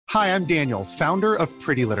Hi, I'm Daniel, founder of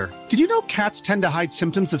Pretty Litter. Did you know cats tend to hide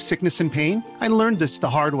symptoms of sickness and pain? I learned this the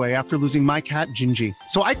hard way after losing my cat, Gingy.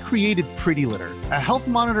 So I created Pretty Litter, a health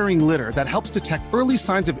monitoring litter that helps detect early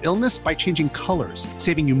signs of illness by changing colors,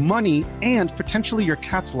 saving you money and potentially your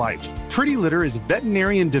cat's life. Pretty Litter is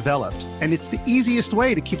veterinarian developed, and it's the easiest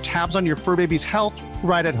way to keep tabs on your fur baby's health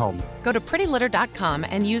right at home. Go to prettylitter.com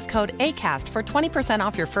and use code ACAST for 20%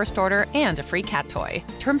 off your first order and a free cat toy.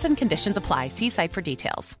 Terms and conditions apply. See site for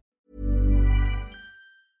details.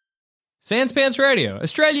 Sans Pants Radio,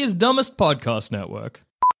 Australia's dumbest podcast network.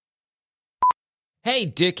 Hey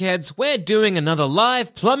dickheads, we're doing another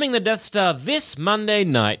live Plumbing the Death Star this Monday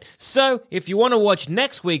night. So, if you want to watch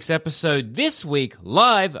next week's episode this week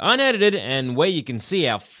live, unedited, and where you can see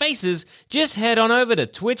our faces, just head on over to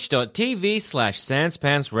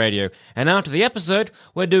twitch.tv/sanspantsradio. And after the episode,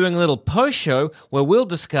 we're doing a little post-show where we'll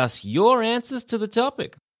discuss your answers to the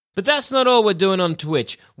topic. But that's not all we're doing on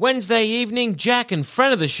Twitch. Wednesday evening, Jack and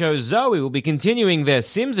friend of the show Zoe will be continuing their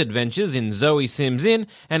Sims adventures in Zoe Sims In,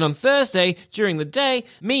 and on Thursday, during the day,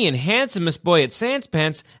 me and handsomest boy at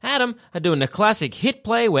Sanspants, Adam, are doing a classic hit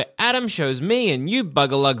play where Adam shows me and you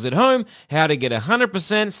buggerlugs at home how to get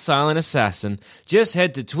 100% Silent Assassin. Just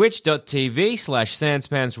head to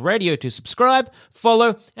twitch.tv/sanspantsradio to subscribe,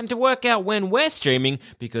 follow, and to work out when we're streaming,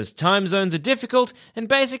 because time zones are difficult and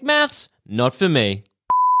basic maths, not for me.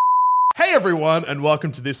 Hey everyone, and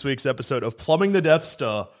welcome to this week's episode of Plumbing the Death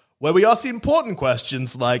Star, where we ask the important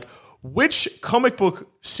questions like, which comic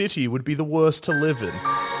book city would be the worst to live in?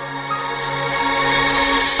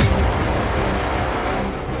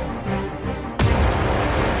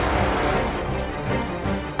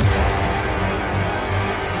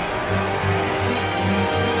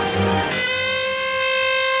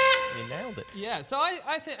 Yeah, so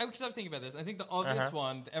I think, because I was thinking about this, I think the obvious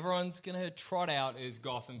one everyone's going to trot out is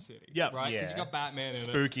Gotham City. Yep. Right? Because Yeah. you've got Batman in it.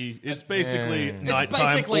 Spooky. It's basically nighttime It's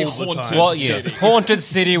basically all the haunted time. Well, city. haunted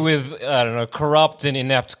city with, I don't know, corrupt and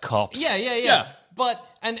inept cops. Yeah. But,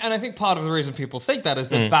 and I think part of the reason people think that is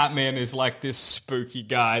that Batman is like this spooky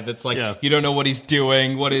guy that's like, you don't know what he's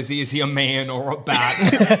doing. What is he? Is he a man or a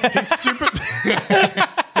bat? He's super...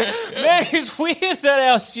 Man, it's weird that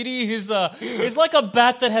our city is like a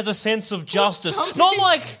bat that has a sense of justice. Not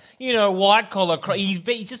like, white collar crime.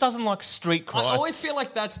 He just doesn't like street crime. I always feel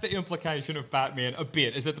like that's the implication of Batman a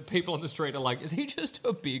bit, is that the people on the street are like, is he just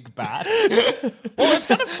a big bat? Well, it's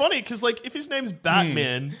kind of funny, because like, if his name's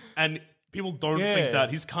Batman and people don't think that,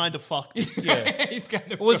 he's kind of fucked. He's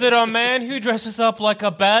kind of Was it a man who dresses up like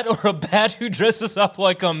a bat or a bat who dresses up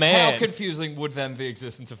like a man? How confusing would then the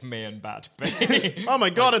existence of man-bat be? Oh my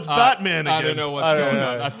god, it's Batman again. I don't know what's going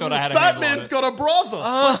on. I thought I had a Batman's got a brother.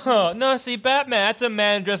 Oh, no, see, Batman, that's a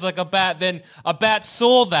man dressed like a bat. Then a bat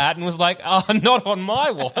saw that and was like, not on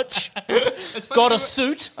my watch. It's funny, Got a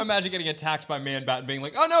suit. Imagine getting attacked by Man-Bat and being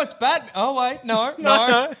like, oh no, it's Batman. Oh wait,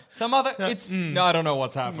 no. Some other, no, I don't know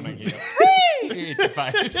what's happening here. It's a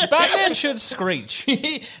face. Batman should screech.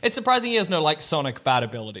 It's surprising he has no like sonic bat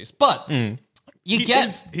abilities, but he He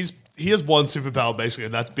has one superpower basically,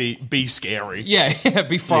 and that's be scary.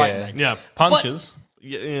 be frightening. Yeah. Punches.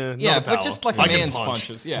 Yeah, not a but power. just like I a can man's punch.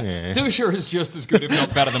 punches. Yeah. Dusher is just as good, if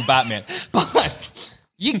not better, than Batman. But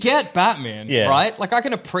you get Batman, right? Like, I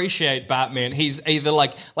can appreciate Batman. He's either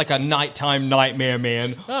like a nighttime nightmare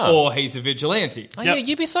man, or he's a vigilante. Oh, yeah,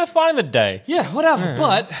 you'd be so fine in the day. Yeah, whatever.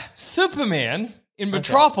 But Superman in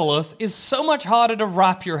Metropolis is so much harder to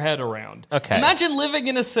wrap your head around. Okay. Imagine living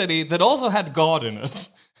in a city that also had God in it.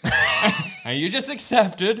 And you just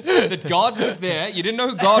accepted that God was there. You didn't know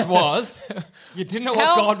who God was. You didn't know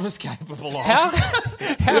what God was capable of. How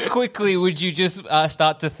quickly would you just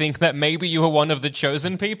start to think that maybe you were one of the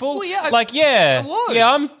chosen people? Well, yeah, I would.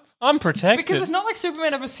 Yeah, I'm protected. Because it's not like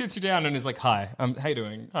Superman ever sits you down and is like, hi, how you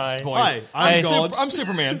doing? Hi. Boy? Hi, I'm God. I'm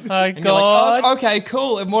Superman. Hi, And you're like, God. "Oh, okay,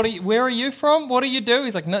 cool. And where are you from? What do you do?"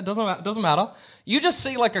 He's like, no, it doesn't matter. You just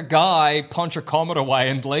see like a guy punch a comet away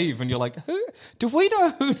and leave, and you're like, who? Do we know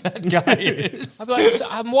who that guy is? I'm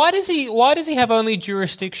like, why does he have only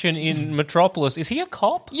jurisdiction in Metropolis? Is he a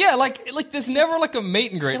cop? Yeah, like there's never like a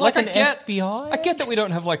meet and greet. like I an get FBI? I get that we don't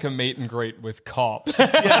have like a meet and greet with cops.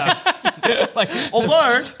 Although,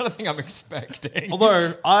 That's not a thing I'm expecting.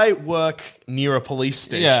 Although I work near a police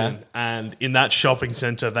station, and in that shopping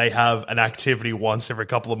centre they have an activity once every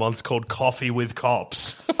couple of months called Coffee with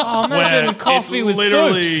Cops. Oh, imagine coffee with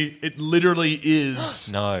soups. It literally is.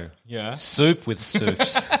 No. Yeah. Soup with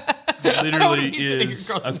soups. literally He's sitting is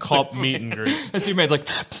across a from cop Superman. meet and greet. And Superman's like,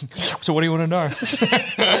 so what do you want to know?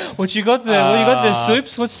 What you got there? What you got there?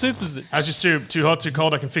 Soups? What soup is it? How's your soup? Too hot, too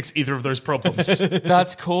cold? I can fix either of those problems.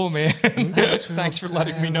 That's cool, man. Thanks for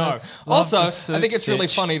letting me know. Also, the I soup think it's really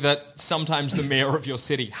sitch. funny that sometimes the mayor of your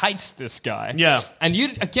city hates this guy. Yeah. And you,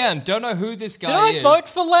 again, don't know who this Did guy I is. vote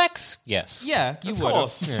for Lex? Yes. Yeah, you Of would have.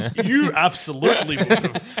 course. You absolutely would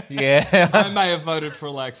have. Yeah. I may have voted for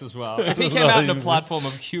Lex as well. If he came out in a platform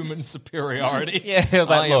of human superiority, Yeah, it was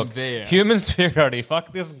like, I am look, there. human superiority,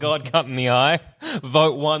 fuck this god cut in the eye,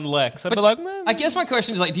 vote one Lex. I'd be like, man. I guess my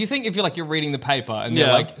question is like, do you think if you're reading the paper and Yeah.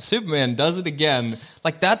 they're like, Superman does it again,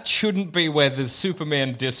 like that shouldn't be where the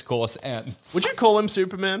Superman discourse ends. Would you call him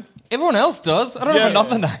Superman? Everyone else does. I don't Yeah. have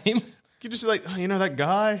another name. You just like, oh, you know that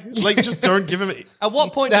guy? Like, just don't give him... At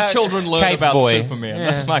what point do That children learn Cape about boy. Superman?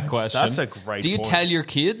 Yeah. That's my question. That's a great Do you point. tell your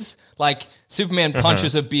kids? Like, Superman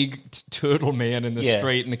punches a big turtle man in the Yeah.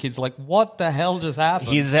 street and the kids are like, what the hell just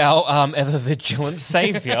happened? He's our ever vigilant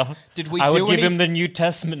savior. Did we I do would give him anyth- the New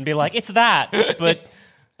Testament and be like, it's that, but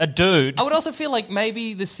a dude. I would also feel like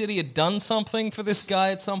maybe the city had done something for this guy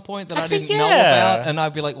at some point that Actually, I didn't know yeah. about, and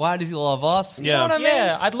I'd be like, why does he love us? You Yeah. know what I mean?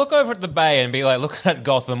 Yeah, I'd look over at the bay and be like, look at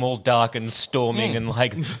Gotham all dark and storming and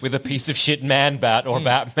like with a piece of shit man bat or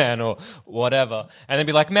Batman or whatever. And then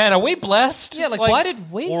be like, man, are we blessed? Yeah, like why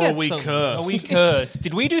did we Or get are we something? cursed? Are we cursed?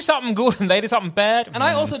 Did we do something good and they did something bad? And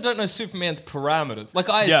I also don't know Superman's parameters. Like,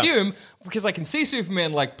 I Yeah. assume, because I can see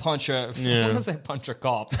Superman, like, punch a... I want to say punch a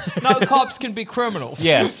cop. No, cops can be criminals.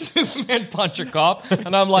 Yes. Superman punch a cop,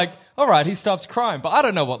 and I'm like, all right, he stops crime. But I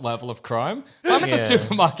don't know what level of crime. I'm at the Yeah.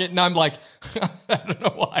 supermarket, and I'm like, I don't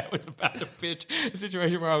know why I was about to pitch a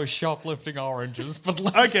situation where I was shoplifting oranges, but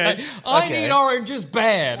let's Okay. say I Okay. need oranges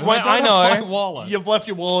bad. and Well, I don't I have know. my wallet. You've left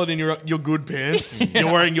your wallet in your good pants.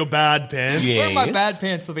 You're wearing your bad pants. Yeah. Wearing my Yes. bad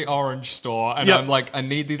pants to the orange store, and Yep. I'm like, I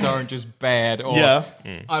need these oranges bad, or Yeah.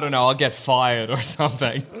 I don't know, I'll get fired or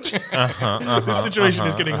something. This situation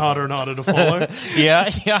is getting harder and harder to follow. Yeah.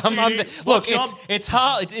 need- Look, what's up? it's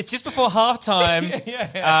hard. It's just before halftime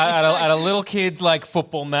at a little kid's like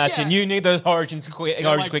football match, Yeah. and you need those oranges quick.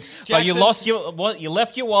 like, But you Jackson- lost you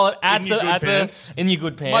left your wallet at In your the good pants. in your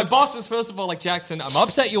good pants. My boss is first of all like, Jackson, I'm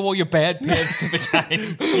upset you wore your bad pants to the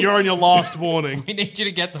game. You're on your last warning. We need you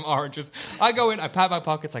to get some oranges. I go in, I pat my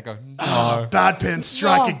pockets, I go, no. Bad pants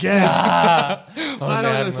strike No. again. I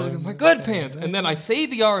don't know, my good pants. And then I see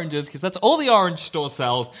the oranges, because that's all the orange store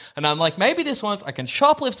sells. And I'm like, maybe this once I can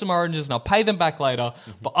shoplift some oranges and I'll pay them back later.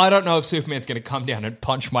 But I don't know if Superman's going to come down and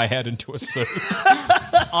punch my head into a suit.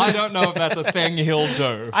 I don't know if that's a thing he'll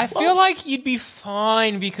do. I feel like you'd be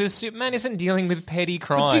fine because Superman isn't dealing with petty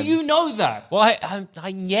crime. Do you know that? Well, I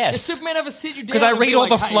yes. Does Superman ever sit you down? Because I and read be all like,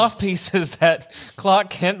 the hey, fluff pieces that Clark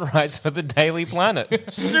Kent writes for the Daily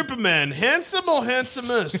Planet. Superman, handsome or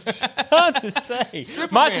handsomest? Hard to say.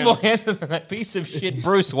 Much more handsome than that piece of shit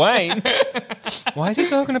Bruce Wayne. Why is he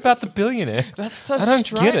talking about the billionaire? That's so I don't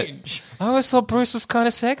strange. get it. I always thought Bruce was kind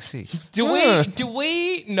of sexy. Do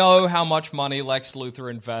we know how much money Lex Luthor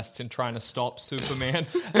invests in trying to stop Superman?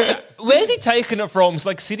 Where's he taking it from? It's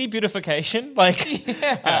like city beautification? Like,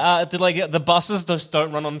 did like the buses just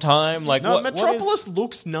don't run on time? Like, No, what Metropolis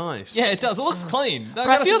looks nice. Yeah, it does. It looks clean.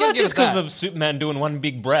 I feel that's just because of Superman doing one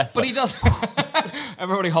big breath. But he does.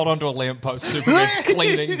 Everybody hold on to a lamppost. Superman's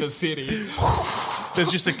cleaning the city. There's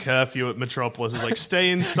just a curfew at Metropolis. It's like,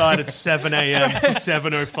 stay inside at 7 a.m. to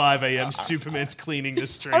 7:05 a.m. Superman's cleaning the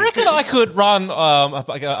streets. I reckon I could run,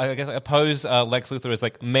 I guess, oppose Lex Luthor as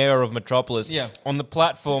like mayor of Metropolis on the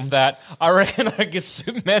platform that I reckon I get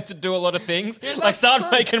Superman to do a lot of things. Like start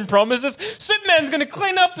making promises. Superman's going to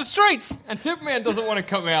clean up the streets. And Superman doesn't want to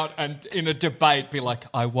come out and in a debate be like,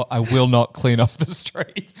 I will not clean up the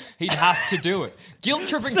streets. He'd have to do it. Guilt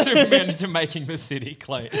tripping Superman into making the city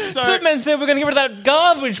clean. Superman said we're going to get rid of that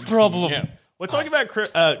garbage problem. Yeah. We're talking about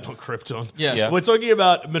not Krypton. Yeah. We're talking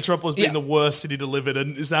about Metropolis being Yeah. the worst city to live in,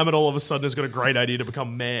 and Zamet all of a sudden has got a great idea to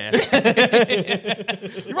become mayor. You're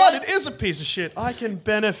right, it is a piece of shit. I can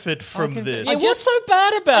benefit from this. Yeah, what's so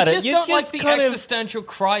bad about I it? just You don't like the kind of- existential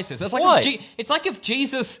crisis. It's like Why? it's like if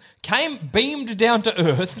Jesus beamed down to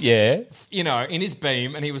Earth, Yeah. you know, in his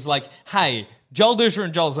beam, and he was like, "Hey, Joel Dusher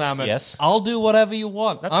and Joel Zammett, Yes. I'll do whatever you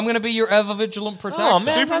want. I'm going to be your ever vigilant protector." Oh,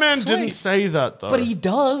 man. Superman that's didn't sweet. say that, though. But he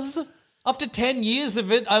does. After 10 years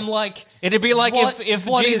of it, I'm like, It'd be like What- if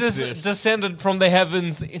what is Jesus this? descended from the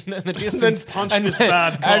heavens in the distance punched this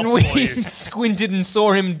bad cop and we for you. squinted and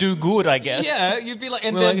saw him do good, I guess. yeah, you'd be like,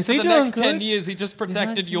 and We're then like, is for he the doing next 10 good? years, he just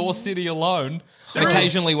protected your city alone. There And is-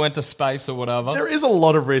 occasionally went to space or whatever. There is a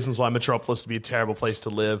lot of reasons why Metropolis would be a terrible place to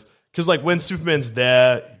live. Because, like, when Superman's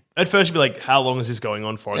there, At first, you'd be like, how long is this going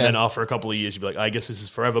on for? And then after a couple of years, you'd be like, I guess this is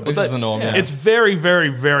forever. But This is the norm, yeah. It's very, very,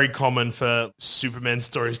 very common for Superman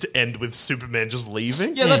stories to end with Superman just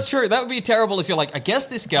leaving. Yeah, that's true. That would be terrible if you're like, I guess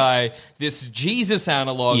this guy, this Jesus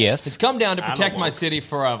analog, has come down to protect my city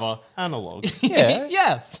forever. Analog. Yeah.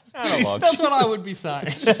 Yes. Analog. That's what I would be saying.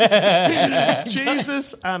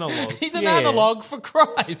 Jesus analog. He's an analog for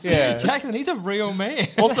Christ. Yeah. Jackson, he's a real man.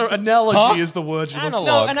 Also, analogy is the word you look Analog.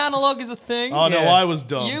 No, an analog is a thing. Oh, no, I was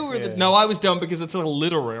dumb. You were no, I was dumb because it's a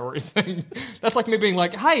literary thing. That's like me being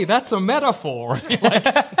like, hey, that's a metaphor. You're like,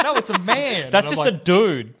 no, it's a man. That's And just I'm a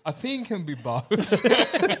dude. a thing can be both.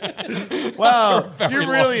 Wow, very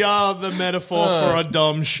you really are the metaphor for a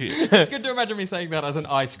dumb shit. It's good to imagine me saying that as an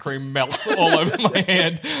ice cream melts all over my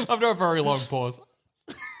hand after a very long pause.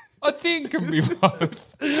 A thing can be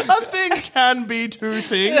both. A thing can be two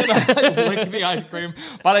things. I lick the ice cream,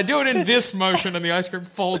 but I do it in this motion and the ice cream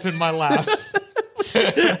falls in my lap.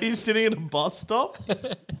 He's sitting at a bus stop.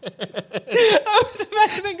 I was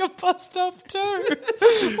imagining a bus stop too.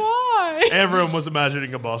 Why? Everyone was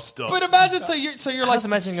imagining a bus stop. But imagine, so you're I like was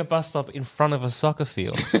imagining a bus stop in front of a soccer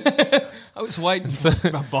field. I was waiting for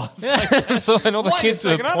a bus. So and all the Wait a kids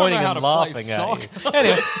were second, I don't pointing know how and to play laughing at you.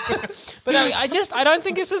 Anyway, but I don't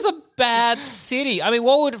think this is a bad city. I mean,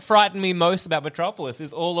 what would frighten me most about Metropolis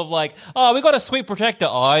is all of like, oh, we got a sweet protector.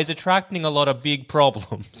 Oh, he's attracting a lot of big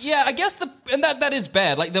problems. Yeah, I guess that is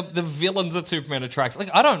bad. Like the villains that Superman attracts. Like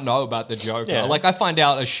I don't know about the Joker. Yeah. Like I find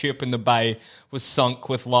out a ship in the bay was sunk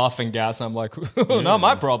with laughing gas, and I'm like, not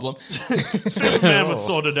my problem. Superman would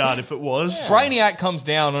sort it out if it was. Brainiac comes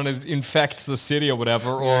down and infects the city or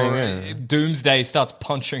whatever, or Doomsday starts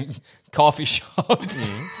punching coffee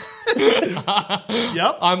shops.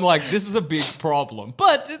 Yep. I'm like, this is a big problem.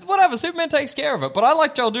 But whatever, Superman takes care of it. But I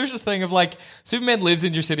like Joel Douche's thing of like, Superman lives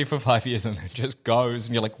in your city for 5 years and then just goes,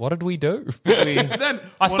 and you're like, what did we do? And then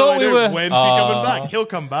I what thought do we do? were- When's he coming back? He'll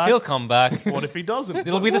come back. He'll come back. What if he doesn't?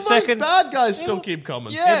 It'll be the Those second- bad guys still keep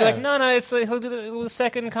coming. Yeah. He'll be like, no, he'll do the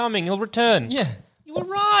second coming. He'll return. Yeah. You were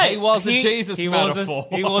right. He was a Jesus metaphor.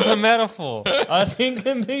 He was a metaphor. I think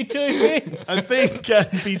can be two things. I think can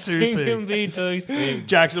be two Think can things. be two things.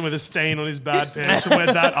 Jackson with a stain on his bad pants from where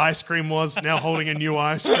that ice cream was, now holding a new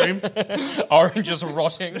ice cream. Oranges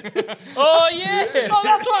rotting. Oh, yeah. Oh,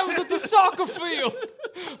 that's why I was at the soccer field.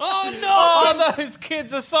 Oh, no. Oh, those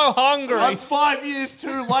kids are so hungry. I'm 5 years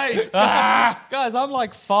too late. Guys, I'm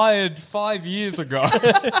like fired 5 years ago.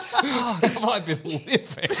 Oh, come on, I've been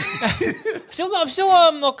living. I'm still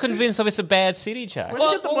not convinced of it's a bad city, Jack. Where did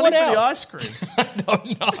you get the money what for the else? ice cream? I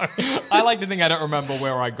don't know. I like to think I don't remember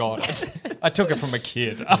where I got it. I took it from a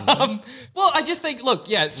kid. Well, I just think, look,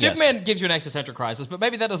 yeah, Superman gives you an existential crisis, but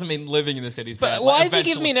maybe that doesn't mean living in the city is bad. But Like, why does he give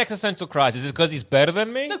eventually- me an existential crisis? Is it because he's better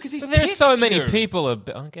than me? No, 'cause he's There's so picked many you. people.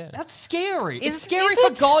 Okay. That's scary. It's Is scary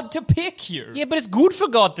for it? God to pick you. Yeah, but it's good for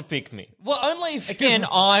God to pick me. Well, only if Again,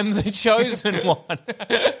 I'm the chosen one.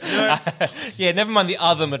 Yeah, never mind the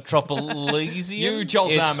other Metropolisian. you, Joel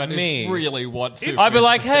It's Zaman, me. is really what Superman. I'd be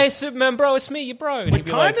like, hey, Superman, bro, it's me, you bro. And he'd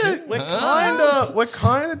be like, We're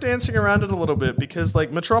kind of dancing around it a little bit because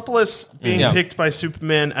like Metropolis being Yeah. picked by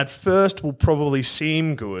Superman at first will probably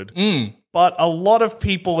seem good, but a lot of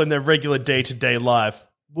people in their regular day-to-day life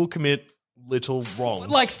will commit little wrongs.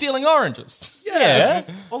 like stealing oranges. yeah.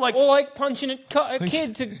 or like punching a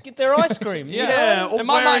kid to get their ice cream. Yeah, or In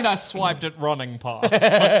my wearing- mind, I swiped it running past. But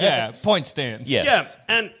yeah, point stands. Yes. yeah,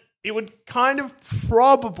 and it would kind of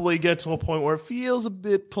probably get to a point where it feels a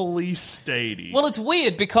bit police statey. Well, it's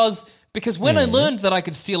weird because when I learned that I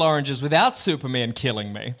could steal oranges without Superman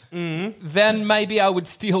killing me, then maybe I would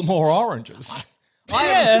steal more oranges. I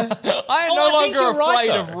am no I think longer you're right,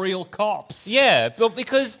 afraid of though. real cops. Yeah, but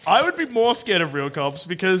because I would be more scared of real cops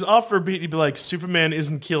because after a bit you'd be like, Superman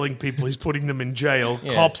isn't killing people, he's putting them in jail.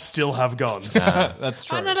 Cops still have guns. That's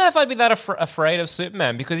true. I don't know if I'd be that afraid of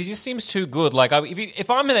Superman because he just seems too good. Like, if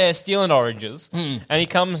I'm there stealing oranges and he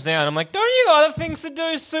comes down, I'm like, don't you got other things to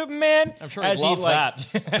do, Superman? I'm sure he'd As love he, like,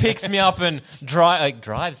 that. picks me up and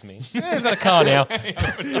drives me. Yeah, he's got a car now.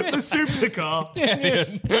 The supercar.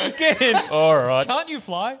 Get in. All right. Can't you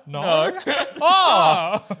fly? No.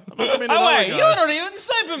 Oh, I mean, oh wait, another you're guy. not even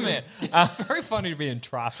Superman. It's very funny to be in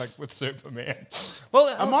traffic with Superman. Well,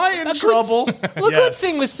 Am I in trouble? Well, the good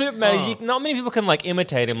thing with Superman is not many people can like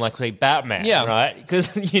imitate him like say Batman, Yeah. right? Because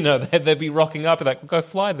they'd be rocking up and like, go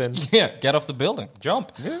fly then. Yeah, get off the building,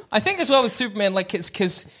 jump. I think as well with Superman, like,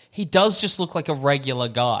 because he does just look like a regular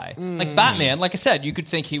guy. Like Batman, like I said, you could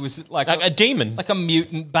think he was like a demon. like a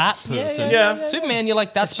mutant bat person. yeah. Superman, you're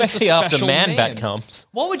like, that's Especially just a after special Man-Bat comes.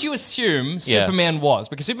 What would you assume Superman was?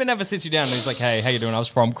 Because Superman never sits you down and he's like, hey, how you doing? I was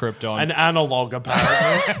from Krypton. An analog,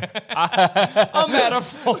 apparently. A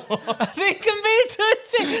metaphor. They can be two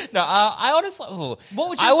things. No, I honestly... What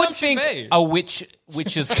would your I would assumption think be? a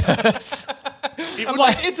witch's curse. I'm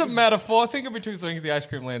like, it's a metaphor. Think of two things the ice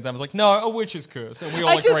cream lands. I was like, no, a witch's curse. And we all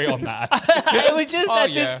I just- agree on that. I would just, at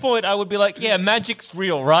this yeah. point, I would be like, yeah, magic's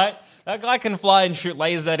real, right? That guy can fly and shoot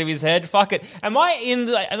lasers out of his head. Fuck it. Am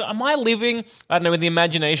I living, I don't know, in the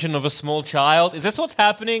imagination of a small child? Is this what's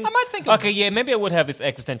happening? I might think of- Okay, yeah, maybe I would have this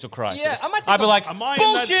existential crisis. Yeah, I might think I'd be of- like, Am I in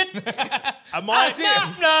that- bullshit! Am I?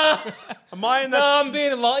 No, Am I in no, that? I'm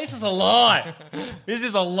being a lie. This is a lie. This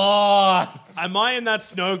is a lie. Am I in that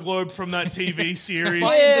snow globe from that TV series?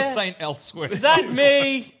 Find the Saint Elsewhere. Is that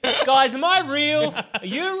me? Guys, am I real? Are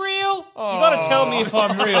you real? You gotta tell me if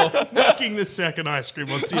I'm real. Knocking the second ice cream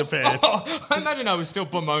onto your pants. I imagine I was still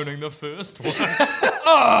bemoaning the first one.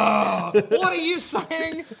 What are you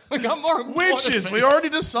saying? Like, I'm more important Witches, than- we already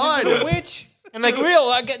decided. Witch? And like,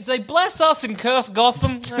 real, they bless us and curse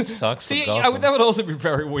Gotham. That sucks See, for Gotham. that would also be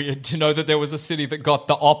very weird to know that there was a city that got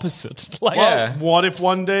the opposite. Like, Yeah. What if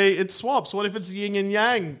one day it swaps? What if it's yin and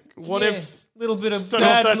yang? What if? little bit of Don't know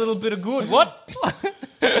if bad, a that's- little bit of good. What?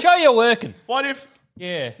 Show you're working. What if?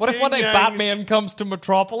 Yeah. What if one day Yin-yang. Batman comes to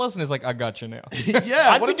Metropolis and is like, I got you now?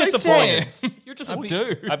 Yeah. I'd what be if they disappointed. say? You're just a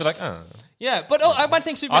dude. I'd be like, oh. Yeah, but I might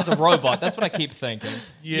think Superman's a robot. That's what I keep thinking.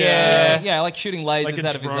 Yeah. Like shooting lasers Like a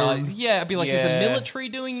out of his drone. eyes. Yeah, I'd be like, is Yeah. the military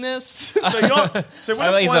doing this? So when I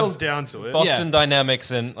it mean, the boils down to it, Boston Dynamics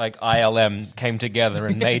and like ILM came together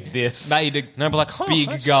and made this. Made a and I'd be like, oh, big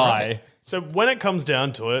that's guy. great. so when it comes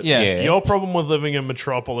down to it, Yeah. your problem with living in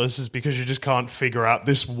Metropolis is because you just can't figure out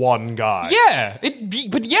this one guy. Yeah,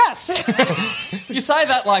 but yes. You say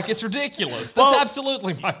that like it's ridiculous. That's Well,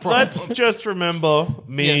 absolutely my problem. Let's just remember,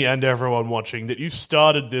 me Yeah. and everyone watching, that you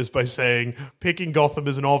started this by saying picking Gotham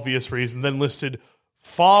is an obvious reason, then listed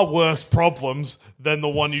far worse problems than the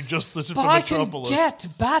one you just listed But for I can Metropolis. get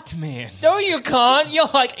Batman. No, you can't. You're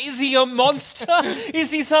like, is he a monster? Is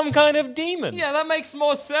he some kind of demon? Yeah, that makes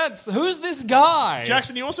more sense. Who's this guy?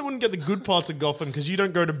 Jackson, you also wouldn't get the good parts of Gotham because you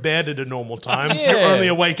don't go to bed at a normal time. So Yeah. you're only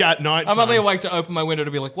awake at night. I'm only awake to open my window to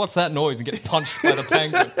be like, what's that noise? And get punched by the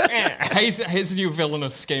penguin. His new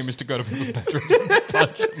villainous scheme is to go to people's bedrooms and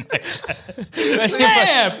punch them.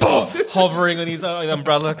 Yeah, poof. Hovering on his own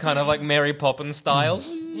umbrella, kind of like Mary Poppins style.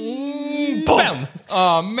 Bam.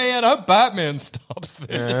 Oh, man, I hope Batman stops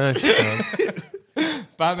this.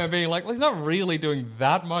 Batman being like, well, he's not really doing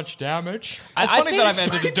that much damage. It's I funny think- that I've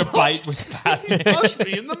entered a debate with Batman. Punched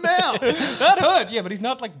me in the mouth. That hurt. Yeah, but he's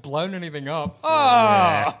not like blown anything up.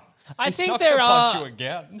 Oh. I He's think not there gonna punch are you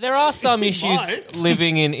again. there are some issues might.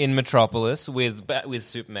 living in Metropolis with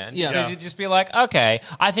Superman. Yeah. Because you'd just be like, okay,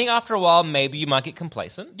 I think after a while maybe you might get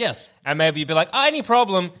complacent. Yes. And maybe you'd be like, oh, any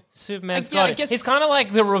problem, Superman's Yeah, got I it. guess- He's kind of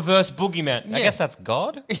like the reverse boogeyman. I Yeah. guess that's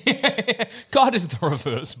God. God is the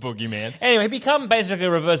reverse boogeyman. Anyway, become basically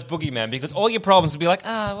a reverse boogeyman because all your problems would be like,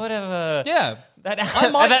 whatever. Yeah. That,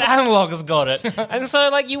 might- that analog has got it. And so,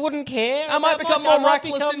 like, you wouldn't care. I might that become much. I more might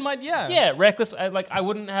reckless in my- yeah. Yeah, reckless. I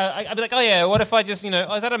wouldn't have... I'd be like, oh, yeah, what if I just,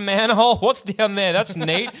 oh, is that a manhole? What's down there? That's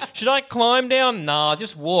neat. Should I climb down? Nah,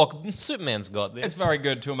 just walk. Superman's got this. It's very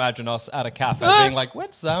good to imagine us at a cafe being like,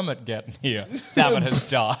 when's Zamet getting here? Zamet has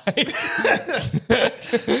died.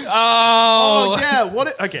 Oh,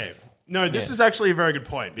 yeah. Okay. No, this is actually a very good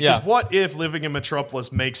point. Because Yeah. what if living in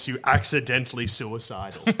Metropolis makes you accidentally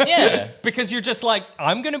suicidal? Yeah. Because you're just like,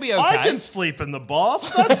 I'm going to be okay. I can sleep in the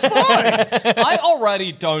bath. That's fine. I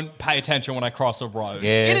already don't pay attention when I cross a road.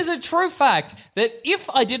 Yeah. It is a true fact that if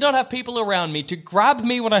I did not have people around me to grab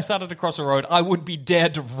me when I started to cross a road, I would be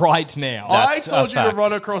dead right now. I That's told a you to fact.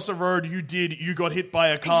 run across a road. You did. You got hit by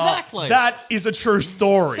a car. Exactly. That is a true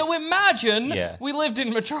story. So imagine Yeah. we lived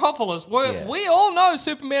in Metropolis where Yeah. we all know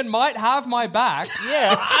Superman might have my back.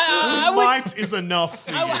 Yeah. I would... Might is enough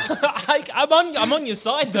for you. I'm on your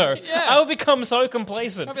side though. Yeah. I would become so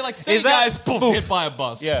complacent. I'd be like, see Is that- guys, poof, hit by a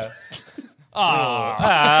bus. Yeah.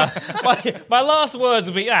 My last words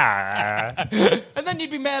would be And then you'd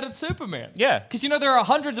be mad at Superman. Yeah. Because there are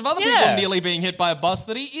hundreds of other Yeah. people nearly being hit by a bus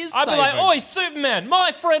that he is I'd be saving. like, oi, Superman,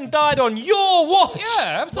 my friend died on your watch.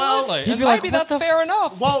 Yeah, absolutely. you'd And be like, maybe what that's the fair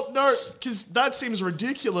enough. Well, no, because that seems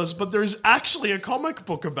ridiculous, but there is actually a comic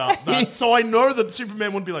book about that. So I know that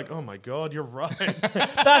Superman would be like, oh my God, you're right.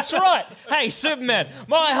 That's right. Hey, Superman,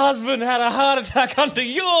 my husband had a heart attack under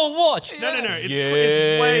your watch. No.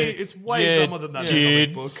 It's way dumber than that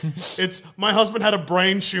comic book. It's, my husband had a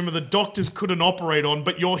brain tumor that doctors couldn't operate on,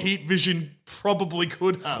 but your heat vision probably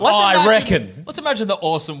could have. I reckon. Let's imagine the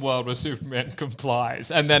awesome world where Superman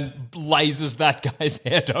complies and then lasers that guy's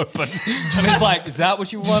head open. And he's like, is that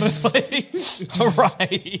what you wanted, lady? All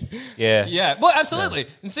right. Yeah. Yeah. Well, absolutely.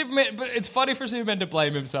 And Superman, but it's funny for Superman to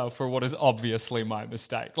blame himself for what is obviously my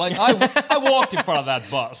mistake. Like, I walked in front of that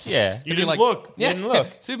bus. Yeah. You didn't look. Yeah. You didn't look.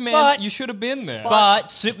 Superman, But- you should have been there.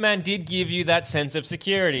 But Superman did give you that sense of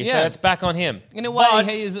security, so Yeah. it's back on him. In a way, But-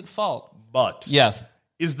 he is at fault. But Yes.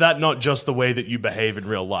 is that not just the way that you behave in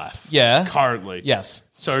real life? Yeah. Currently. Yes.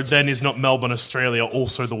 So then is not Melbourne, Australia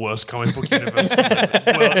also the worst comic book universe to live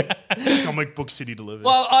in? Well, comic book city to live in?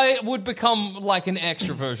 Well, I would become like an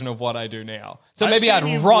extra version of what I do now. So I've maybe seen I'd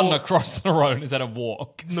you run walk- across the road instead of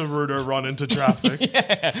walk. Naruto run into traffic.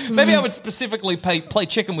 Maybe I would specifically play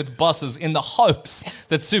chicken with buses in the hopes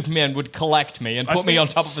that Superman would collect me and put me think- on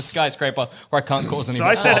top of a skyscraper where I can't cause any So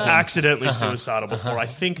I said problems. accidentally suicidal before. I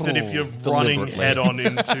think that if you're running Deliberately. head on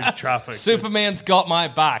into traffic, Superman's got my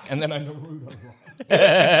back, and then I Naruto.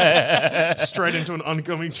 it's straight into an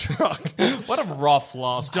oncoming truck, What a rough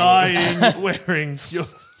last dying, wearing your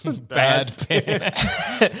bad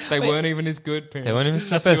pants. They weren't even his good pants. They weren't even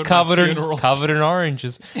That's your covered funeral. in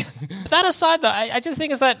oranges. But that aside, though, I just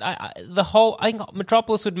think is that I think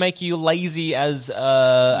Metropolis would make you lazy as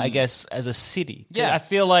I guess as a city. Yeah. I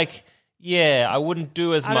feel like. Yeah, I wouldn't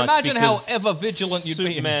do as And much. imagine how because ever vigilant you'd be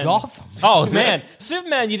in Superman- Gotham. Oh man,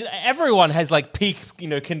 Superman! Everyone has like peak,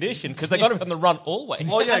 condition because they got to be on the run always.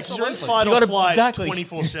 Well, yeah, because you're in fight You or gotta- flight exactly.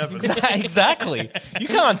 24/7. Exactly. You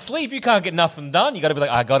can't sleep. You can't get nothing done. You got to be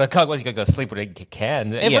like, I gotta go sleep when I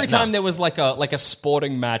can. Every time there was like a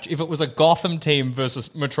sporting match, if it was a Gotham team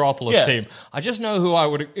versus Metropolis Yeah. team, I just know who I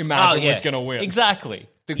would imagine was going to win. Exactly.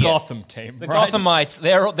 The Yeah. Gotham team. The right? Gothamites,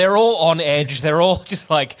 they're all on edge. They're all just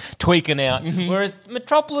like tweaking out. Mm-hmm. Whereas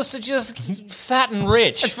Metropolis are just fat and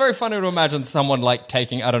rich. It's very funny to imagine someone like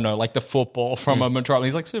taking, I don't know, like the football from a Metropolis.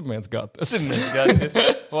 He's like, Superman's got this.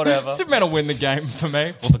 Whatever. Superman will win the game for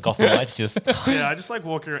me. Well, the Gothamites just Yeah, I just like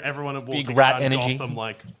walking. Everyone walking rat around energy. Gotham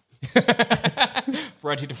like.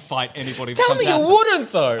 Ready to fight anybody. that tell comes me you at them. wouldn't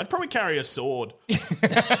though. I'd probably carry a sword.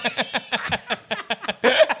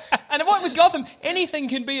 And avoid with Gotham, anything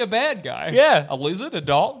can be a bad guy. Yeah. A lizard, a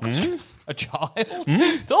dog, a child.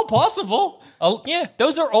 It's all possible. Oh yeah.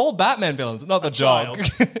 Those are all Batman villains, not the dog.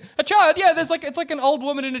 A child, yeah. It's like an old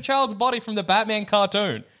woman in a child's body from the Batman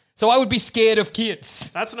cartoon. So I would be scared of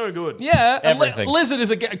kids. That's no good. Yeah, Everything. Lizard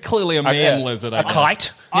is clearly a man Yeah. lizard. A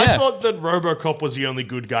kite. I Yeah. thought that RoboCop was the only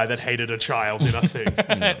good guy that hated a child in a thing.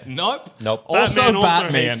 Nope. Batman Also also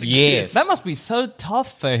Batman. hates a Yes. That must be so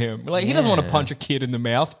tough for him. Like he doesn't want to punch a kid in the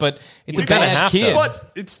mouth, but it's He's a gonna bad have to. kid.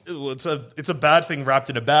 But it's a bad thing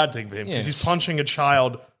wrapped in a bad thing for him because Yeah. he's punching a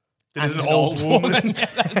child that is And an old woman.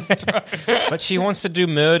 But she wants to do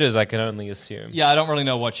murders, I can only assume. Yeah, I don't really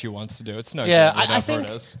know what she wants to do. It's no Yeah, good, whatever I think. it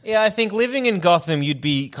is. Yeah, I think living in Gotham, you'd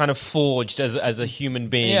be kind of forged as a human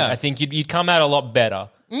being. Yeah. I think you'd come out a lot better.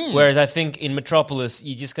 Whereas I think in Metropolis,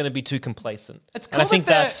 you're just going to be too complacent. It's and I cool think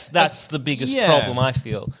that that's the biggest yeah. problem I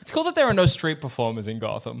feel. It's cool that there are no street performers in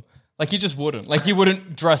Gotham. Like you just wouldn't. Like you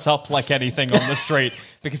wouldn't dress up like anything on the street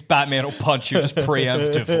because Batman will punch you just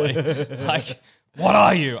preemptively. Like, what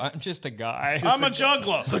are you? I'm just a guy. I'm a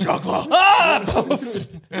juggler. The juggler. Why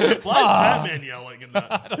is Batman yelling in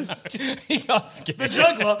that? He got scared. The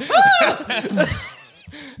juggler.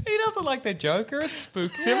 He doesn't like the Joker. It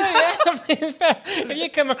spooks him. If you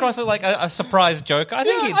come across it like a surprise joke, I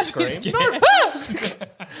think he'd scream.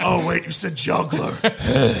 Oh wait, you said juggler.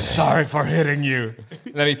 Sorry for hitting you.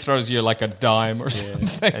 Then he throws you like a dime or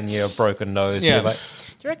something. And you're a broken nose. Yeah. You're like,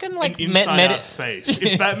 do you reckon like Inside out face.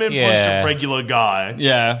 If Batman Yeah. punched a regular guy,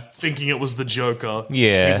 Yeah. thinking it was the Joker,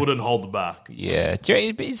 Yeah. he wouldn't hold back. Yeah.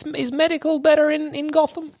 Is medical better in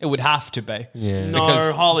Gotham? It would have to be. Yeah. No,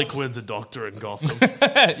 Because- Harley Quinn's a doctor in Gotham.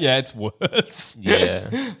 Yeah, it's worse. Yeah.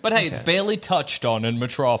 But hey, it's barely touched on in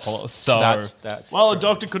Metropolis, so That's Well, a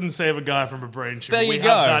doctor couldn't save a guy from a brain tumor. There We you have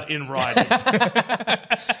go. that in writing.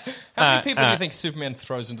 how many people do you think Superman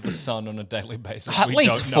throws into the sun on a daily basis? At we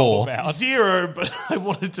least don't know 4. about? 0, but I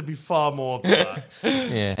want it to be far more than that.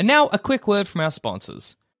 And now a quick word from our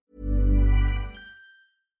sponsors.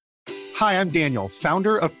 Hi, I'm Daniel,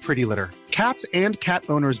 founder of Pretty Litter. Cats and cat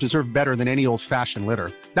owners deserve better than any old-fashioned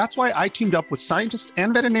litter. That's why I teamed up with scientists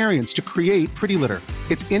and veterinarians to create Pretty Litter.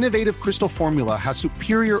 Its innovative crystal formula has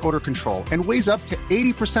superior odor control and weighs up to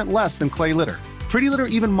 80% less than clay litter. Pretty Litter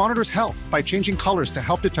even monitors health by changing colors to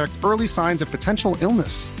help detect early signs of potential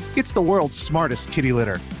illness. It's the world's smartest kitty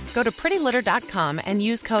litter. Go to prettylitter.com and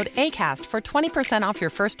use code ACAST for 20% off your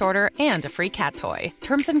first order and a free cat toy.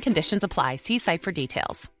 Terms and conditions apply. See site for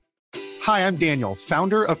details. Hi, I'm Daniel,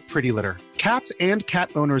 founder of Pretty Litter. Cats and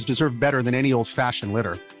cat owners deserve better than any old-fashioned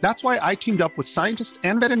litter. That's why I teamed up with scientists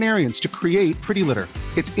and veterinarians to create Pretty Litter.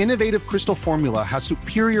 Its innovative crystal formula has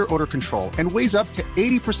superior odor control and weighs up to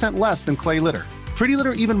 80% less than clay litter. Pretty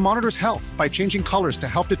Litter even monitors health by changing colors to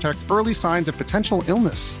help detect early signs of potential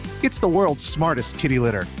illness. It's the world's smartest kitty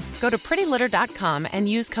litter. Go to prettylitter.com and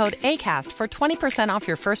use code ACAST for 20% off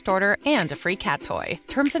your first order and a free cat toy.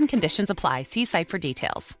 Terms and conditions apply. See site for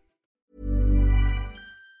details.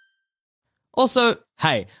 Also,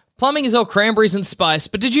 hey, plumbing is all cranberries and spice,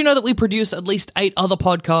 but did you know that we produce at least 8 other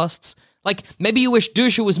podcasts? Like, maybe you wish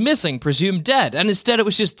Dusha was missing, presumed dead, and instead it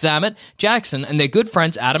was just Zamet, Jackson, and their good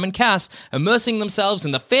friends Adam and Cass immersing themselves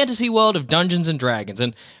in the fantasy world of Dungeons & Dragons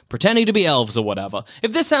and pretending to be elves or whatever.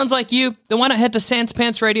 If this sounds like you, then why not head to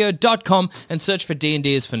sanspantsradio.com and search for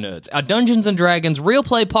D&D is for Nerds, our Dungeons & Dragons real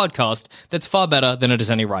play podcast that's far better than it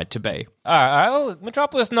has any right to be. All right, well,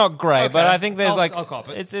 Metropolis not great, but I think there's I'll cop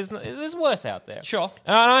it. There's worse out there. Sure.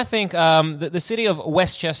 And I think the city of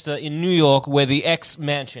Westchester in New York, where the X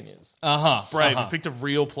Mansion is. Brave. You picked a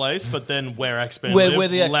real place, but then where X-Men Where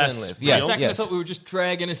live, the X-Men less live. real. Yes, For a second, yes. I thought we were just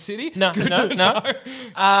dragging a city. No. Because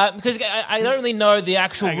I don't really know the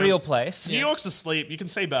actual Hang on. real place. New York's asleep. You can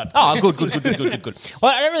say bad. Oh, good.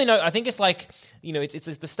 Well, I don't really know. I think it's like,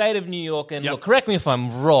 it's the state of New York, and Yep. look, correct me if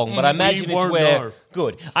I'm wrong, but I imagine it's won't where... know.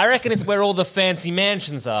 Good. I reckon it's where all the fancy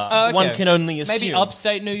mansions are. Okay. One can only assume. Maybe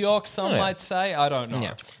upstate New York, some Yeah. might say. I don't know.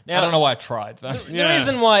 Yeah. I don't know why I tried that. The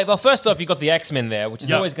reason why, well, first off, you got the X-Men there, which is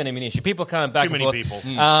Yep. always going to be an issue. People coming back Too and many forth.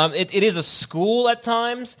 people. It is a school at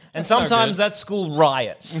times, and That's no sometimes good. that school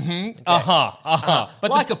riots. But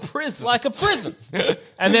like a prison. Like a prison.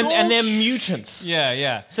 and they're mutants.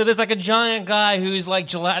 Yeah. So there's like a giant guy who's like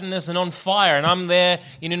gelatinous and on fire, and I'm there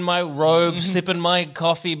in my robe, sipping my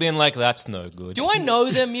coffee, being like, that's no good. Do I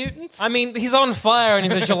know they're mutants? I mean, he's on fire and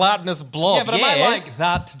he's a gelatinous blob. yeah, but am I like,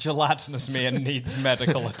 that gelatinous man needs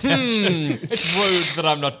medical attention? It's rude that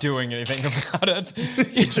I'm not doing anything about it.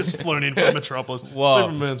 You just flown in from Metropolis. Whoa.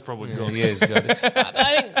 Superman's probably gone. He is good.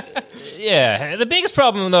 I think, yeah. The biggest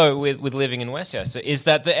problem, though, with living in Westchester is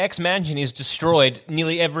that the X-Mansion is destroyed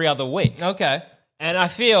nearly every other week. Okay. And I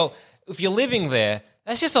feel if you're living there,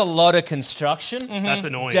 that's just a lot of construction. That's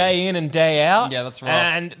annoying. Day in and day out. Yeah, that's rough.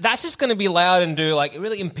 And that's just going to be loud and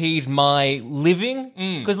really impede my living.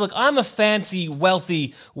 Because, look, I'm a fancy,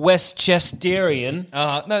 wealthy Westchesterian.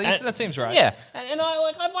 That seems right. Yeah, and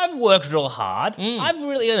I've worked real hard. I've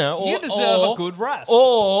really, You deserve a good rest.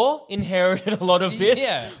 Or inherited a lot of this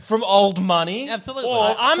Yeah. from old money. Absolutely.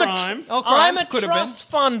 Or I'm crime. crime. a Could have been. trust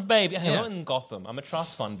fund baby. Hey, Yeah. I'm not in Gotham. I'm a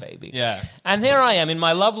trust fund baby. Yeah. And there I am in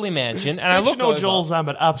my lovely mansion, and I look Fictional over. Joel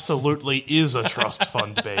Zammett absolutely is a trust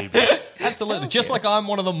fund baby. Absolutely. Just like I'm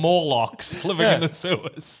one of the Morlocks living in the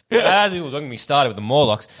sewers. As we were going to be started with the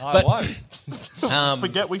Morlocks, but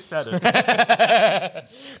Forget we said it.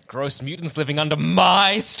 gross mutants living under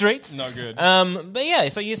my streets. No good. But yeah,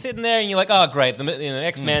 so you're sitting there and you're like, oh great, the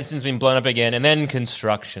X-Mansion's been blown up again, and then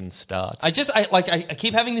construction starts. I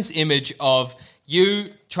keep having this image of you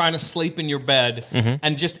trying to sleep in your bed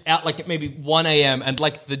and just out like at maybe 1 a.m. and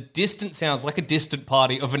like the distant sounds like a distant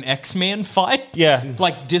party of an X-Man fight. Yeah.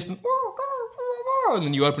 Like distant. And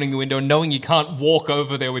then you opening the window and knowing you can't walk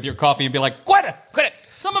over there with your coffee and be like, quit it.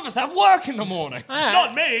 Some of us have work in the morning.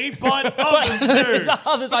 Not me, but others do. The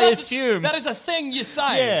others, But I that's- assume. That is a thing you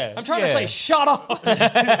say. Yeah, I'm trying to yeah. say, shut up.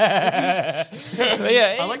 Yeah,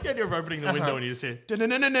 I like the idea of opening the window and you just hear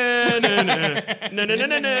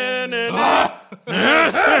 "Da-na-na-na-na-na-na-na-na-na-na-na-na."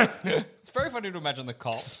 It's very funny to imagine the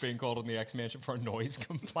cops being called on the X-Mansion for a noise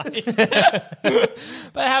complaint.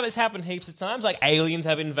 But it's happened heaps of times. Like aliens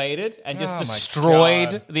have invaded and just Oh my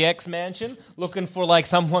destroyed God. the X-Mansion, looking for like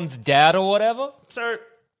someone's dad or whatever. So,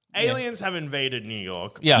 aliens have invaded New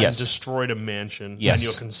York Yeah. and Yes. destroyed a mansion, Yes. and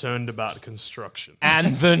you're concerned about construction.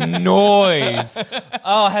 And the noise.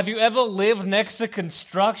 Oh, have you ever lived next to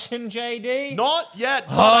construction, JD? Not yet,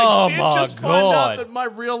 but Oh I did my just find out God. that my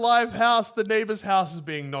real life house, the neighbor's house, is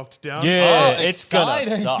being knocked down. Yeah, Oh, it's gonna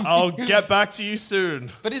exciting. suck. I'll get back to you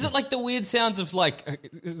soon. But is it like the weird sounds of like,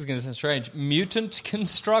 this is going to sound strange, mutant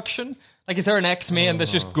construction? Like, is there an X-Man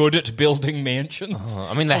that's just good at building mansions?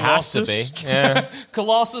 I mean, there has to be. Colossus? Yeah.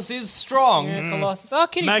 Colossus is strong. Colossus. Oh,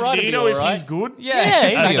 Kitty Pryde would be Magneto, if all right. he's good. Yeah. Yeah,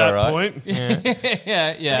 he'd At be that all right. point,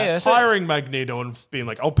 Yeah. Yeah, so- hiring Magneto and being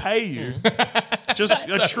like, "I'll pay you," just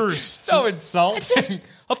a truce. So insulting.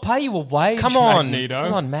 I'll pay you a wage, Come on, Magneto.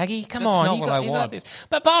 come on, Maggie, come That's on. not You what got, I you got want. this.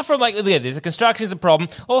 But apart from the construction is a problem.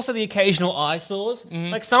 Also, the occasional eyesores.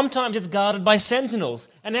 Mm-hmm. Like sometimes it's guarded by sentinels,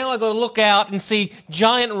 and now I got to look out and see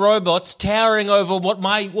giant robots towering over what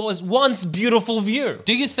was once beautiful view.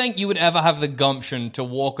 Do you think you would ever have the gumption to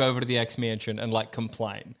walk over to the X-Mansion and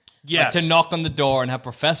complain? Yes. Like, to knock on the door and have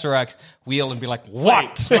Professor X wheel and be like,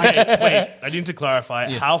 "What?" Wait. I need to clarify.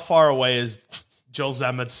 How far away is Joel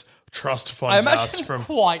Zammett's trust fund I house imagine from?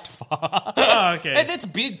 quite far. Oh, okay. And it's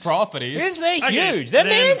big properties. They're Okay, huge. They're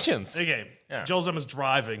then- mansions. Okay. Joel Zammett's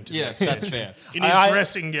driving to Yes, the that's fair. in his I-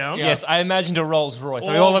 dressing gown. Yes, I imagined a Rolls Royce.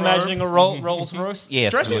 Are we Or all robe. imagining a Rolls Royce?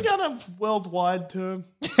 Yes. Dressing good. gown a worldwide term.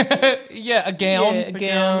 Yeah, a gown. Yeah, a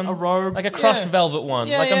gown, a robe. like a crushed Yeah. velvet one.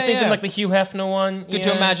 Yeah, I'm yeah, thinking yeah. like the Hugh Hefner one. Good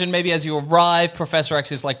to imagine maybe as you arrive, Professor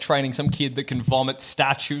X is training some kid that can vomit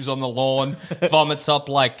statues on the lawn, vomits up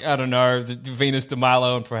I don't know, the Venus de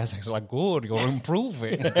Milo, and Professor X is like, good, you're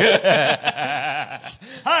improving.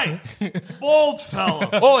 Hey, bald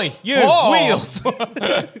fella. Oi, you Whoa. wheels!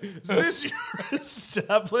 Is this your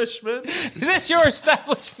establishment? Is this your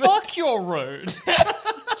establishment? Fuck your road.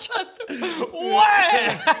 Just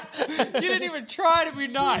what? You didn't even try to be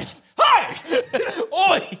nice. Hey!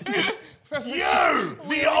 Oi! You,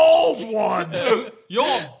 the old one.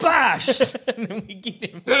 You're bashed. And then we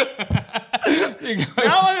get him.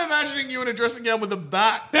 Now I'm imagining you in a dressing gown with a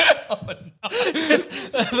bat.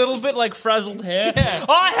 Just a little bit like frazzled hair.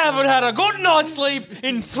 I haven't had a good night's sleep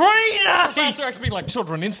in 3 days. Professor X being like,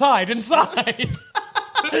 children, inside.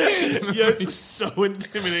 Yeah, it's so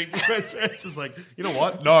intimidating. Professor X is like, you know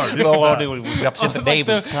what? No, this Well, is I'll bad. do it. We upset the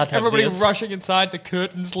neighbors. Can't have everybody this. rushing inside, the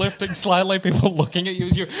curtains lifting slightly, people looking at you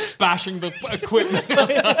as you're bashing the equipment.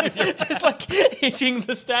 Just like hitting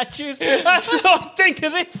the statues. That's not think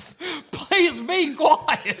of this. Please be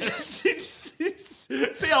quiet.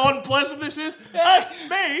 See how unpleasant this is? That's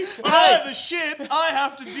me. I have the shit I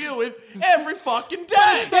have to deal with every fucking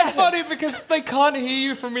day. It's so funny because they can't hear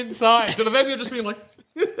you from inside. So then you're just being like,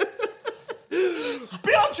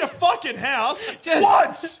 Build your fucking house Just-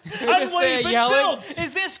 once and Just there leave it yelling. built.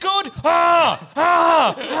 Is this good?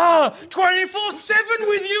 24/7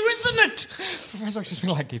 with you, isn't it? Professor X just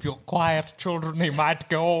being like, if you're quiet, children, they might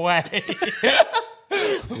go away.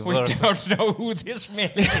 We don't know who this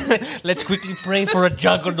man is. Let's quickly pray for a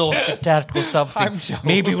juggernaut attack or something. I'm sure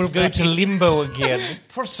Maybe we'll go to limbo again.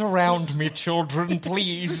 Surround me, children,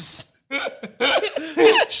 please.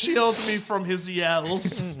 Shield me from his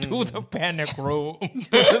yells. To the panic room.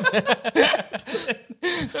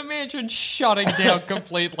 The mansion shutting down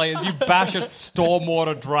completely as you bash a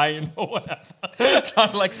stormwater drain or whatever.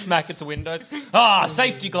 Trying to smack its windows.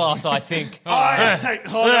 Safety glass, I think.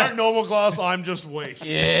 No, normal glass, I'm just weak.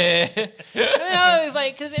 Yeah. It's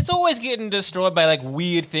because it's always getting destroyed by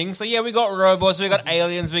weird things. So yeah, we got robots, we got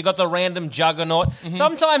aliens, we got the random juggernaut. Mm-hmm.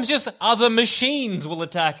 Sometimes just other machines will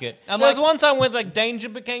attack it. There was one time where Danger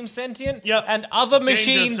became sentient, Yep. and other Danger,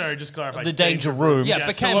 machines. sorry, just clarify. The Danger Room. Yeah, Yeah,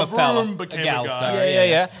 became so a fella. room became a gal, a guy. sorry.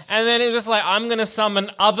 Yeah. And then it was just I'm going to summon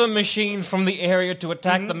other machines from the area to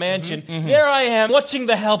attack the mansion. There I am, watching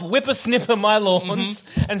the help whippersnipper my lawns,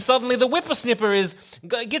 and suddenly the whippersnipper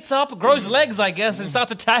gets up, grows legs, I guess, and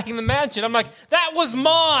starts attacking the mansion. I'm like, that was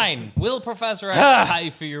mine! Will Professor X pay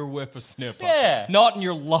for your whippersnipper? Yeah. Not in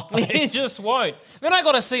your life. He just won't. Then I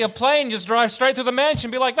got to see a plane just drive straight through the mansion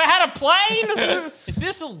and be like, they had a plane? Is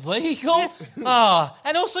this illegal?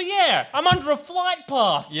 And also, yeah, I'm under a flight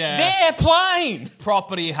path. Yeah. Their plane!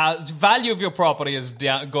 Value of your property has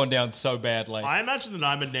gone down so badly. I imagine that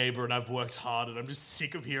I'm a neighbor and I've worked hard and I'm just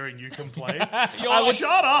sick of hearing you complain.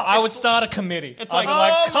 Shut up. I would start a committee. It's like,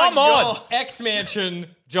 Oh come my on, God. X-Mansion,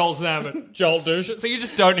 Joel Zammett, Joel Douche. So you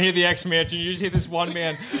just don't hear the X-Mansion, you just hear this one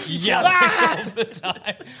man yelling all the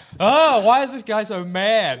time. Oh, why is this guy so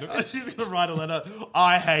mad? She's going to write a letter.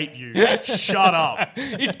 I hate you. Shut up.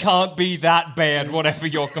 It can't be that bad, whatever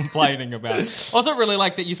you're complaining about. Also really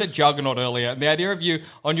like that you said juggernaut earlier, and the idea of you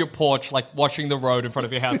on your porch, watching the road in front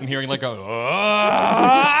of your house and hearing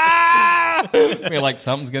You're like,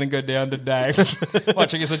 something's going to go down today.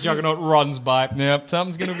 Watching as the juggernaut runs by. Yep,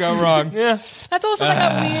 something's going to go wrong. Yeah, that's also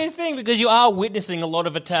a weird thing because you are witnessing a lot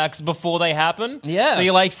of attacks before they happen. Yeah. So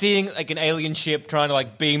you're seeing an alien ship trying to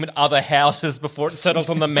beam at other houses before it settles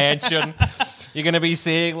on the mansion. You're going to be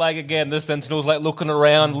seeing again the Sentinels looking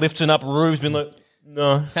around, lifting up roofs, being like,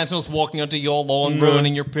 no. Sentinels walking onto your lawn,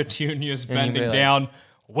 ruining your petunias, bending like- down.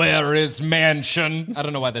 Where is mansion? I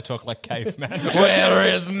don't know why they talk like caveman. Where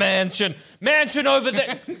is mansion? Mansion over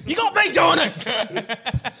there. You got me doing it.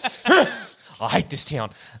 I hate this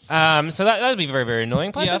town. So that would be very, very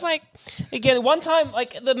annoying. Plus, Yeah. it's like, again, one time,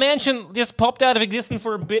 like, the mansion just popped out of existence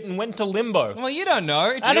for a bit and went to limbo. Well, you don't know.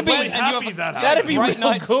 It That'd just be went and you happy have a that happened. That'd be great real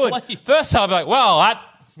night's good. sleep. First time, I'd be like, well, that...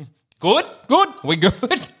 Good? We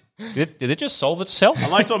good? Did it just solve itself? I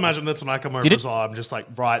like to imagine that's when I come over Did it- as well. I'm just like,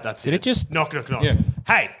 right, that's Did it just... Knock, knock, knock. Yeah.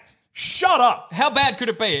 Hey, shut up. How bad could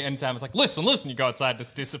it be? And Sam was like, listen, you go outside,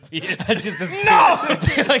 just disappear. No!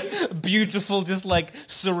 Like, beautiful, just like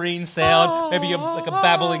serene sound. Maybe like a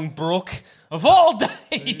babbling brook. Of all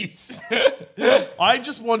days. I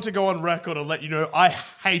just want to go on record and let you know I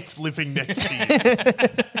hate living next to you.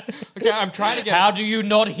 Okay, I'm trying to get... How do you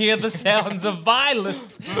not hear the sounds of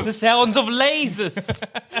violence? The sounds of lasers?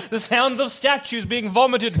 The sounds of statues being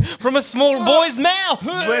vomited from a small boy's mouth?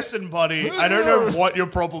 Listen, buddy, I don't know what your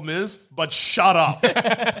problem is, but shut up.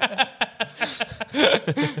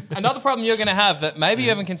 Another problem you're going to have that maybe you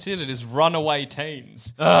haven't considered is runaway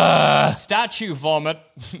teens. Statue vomit.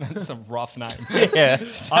 That's a rough name. Yeah.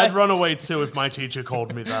 I'd run away too if my teacher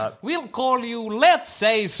called me that. We'll call you, let's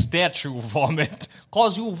say, statue vomit,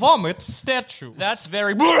 because you vomit statue. That's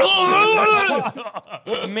very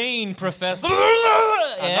mean, Professor.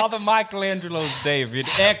 Another Michelangelo's David.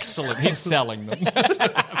 Excellent. He's selling them. That's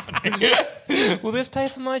what's happening. Will this pay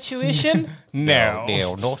for my tuition? No.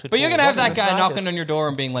 Not at But you're all. going to have Not that in the guy knocking slightest. on your door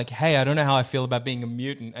and being like, hey, I don't know how I feel about being a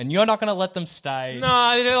mutant. And you're not going to let them stay.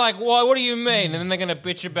 No, they're like, what do you mean? And then they're going to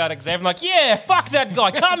bitch about Xavier. I'm like, yeah, fuck that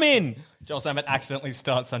guy, come in. Joel Zammett accidentally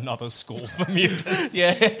starts another school for mutants.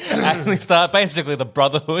 Yeah, actually start basically the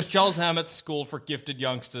Brotherhood. Joel Zammett's school for gifted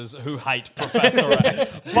youngsters who hate Professor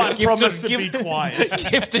X. But promise to be gifted- quiet.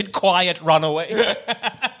 Gifted, quiet runaways.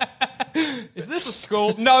 Is this a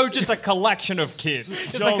school? No, just a collection of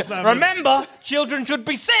kids. Joel Zammett's- Remember, children should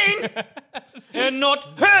be seen and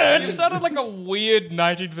not heard. You sounded like a weird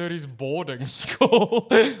 1930s boarding school.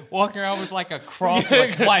 Walking around with like a cross.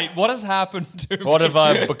 Like, wait, what has happened to me? What have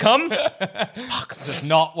I become? Just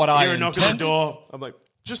not what I You're knocking on the intended. door. I'm like,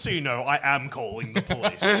 just so you know, I am calling the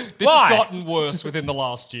police. This Why? has gotten worse within the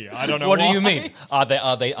last year. I don't know What why. do you mean? Are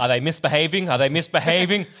they misbehaving? Are they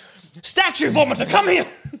misbehaving? Statue vomiter, come here!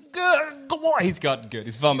 He's gotten good.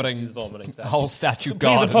 He's vomiting. A whole statue Please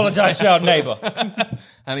garden. apologize to our neighbour.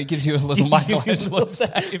 And he gives you a little Michelangelo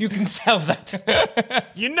statue. You can sell that.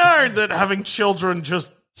 You know that having children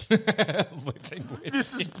just...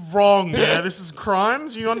 This is wrong, yeah? This is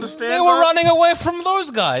crimes? You understand They were that? running away from those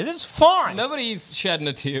guys. It's fine. Nobody's shedding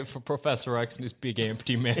a tear for Professor X in his big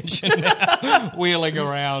empty mansion wheeling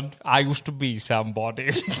around. I used to be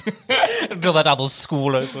somebody. Until that other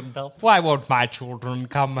school opened up. Why won't my children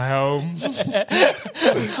come home?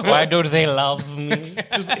 Why don't they love me?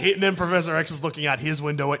 And then Professor X is looking out his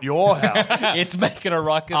window at your house. It's making a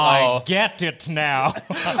ruckus. I get it now.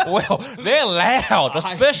 Well, they're loud,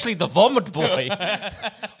 especially the vomit boy.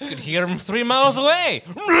 You could hear him 3 miles away.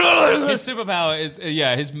 His superpower is,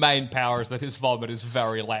 his main power is that his vomit is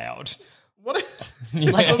very loud. What? Like,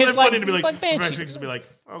 So it's it's funny to be it's like, Banshee. Professor X to be like,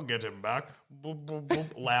 I'll get him back. Boop, boop, boop.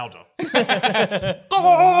 Louder.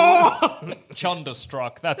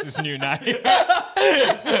 Chunderstruck, that's his new name.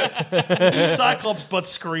 Cyclops but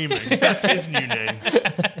screaming. That's his new name.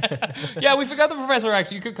 Yeah, we forgot the Professor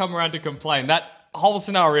X. You could come around to complain. That whole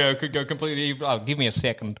scenario could go completely... Oh, give me a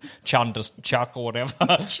second, Chuck or whatever.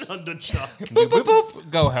 Chunder Chuck. Boop, boop,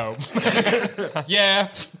 boop. Go home. Yeah.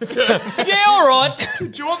 Yeah, all right.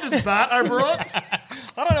 Do you want this bat I brought?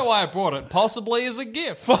 I don't know why I brought it. Possibly as a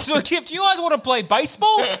gift. What's a gift? Do you guys want to play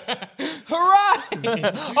baseball? Hooray!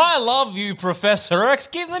 I love you, Professor X.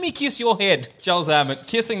 Let me kiss your head. Joel Zammett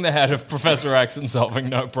kissing the head of Professor X and solving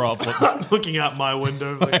no problems. Looking out my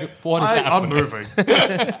window. Like, What is I'm happening? moving.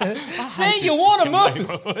 See, you want to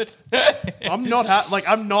move. I'm not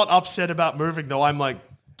I'm not upset about moving though. I'm like,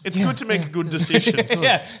 it's good to make good decisions.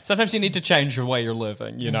 Yeah, sometimes you need to change your way you're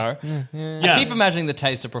living, you know? Yeah. I keep imagining the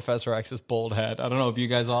taste of Professor X's bald head. I don't know if you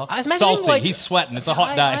guys are. I was imagining, Salty, like- he's sweating, it's a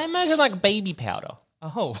hot day. I imagine like baby powder.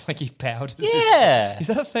 Oh, like he powders Yeah. Is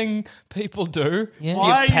that a thing people do? Yeah. Do Why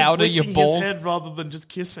you are you powder your flicking his bald? head rather than just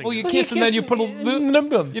kissing? Well, you him? kiss and then you put a...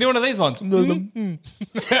 You do one of these ones. Two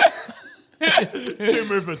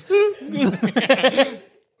movements.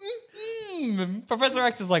 Professor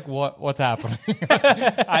X is like, what's happening?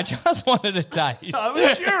 I just wanted a taste. I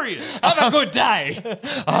was curious. Have a good day.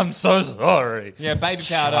 I'm so sorry. Yeah, baby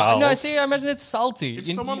powder. Charles. No, see, I imagine it's salty. If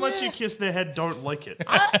someone lets you kiss their head, don't lick it.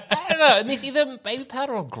 I don't know. It's either baby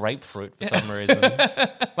powder or grapefruit for some reason.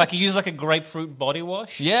 Like you use like a grapefruit body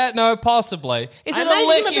wash. Yeah, no, possibly. Is I it a imagine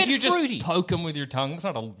lick him a if bit you fruity. just poke them with your tongue? It's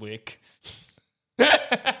not a lick.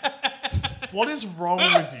 What is wrong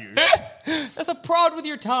with you? That's a prod with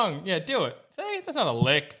your tongue. Yeah, do it. See, that's not a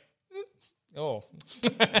lick. Oh.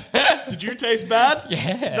 Did you taste bad?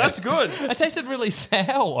 Yeah. That's good. I tasted really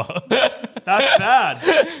sour. That's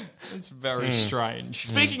bad. It's very strange.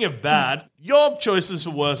 Speaking of bad, your choices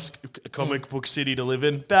for worst comic book city to live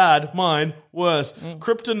in. Bad. Mine. Worse.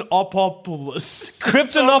 Kryptonopolis.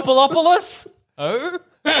 Kryptonopolis? Oh?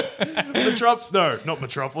 No, not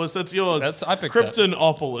Metropolis. That's yours. I picked that.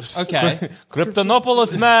 Kryptonopolis. Okay.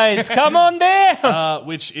 Kryptonopolis, mate. Come on there.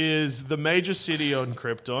 Which is the major city on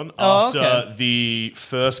Krypton Oh, after okay. the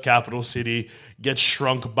first capital city gets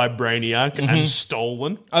shrunk by Brainiac and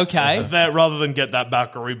stolen. Okay. Rather than get that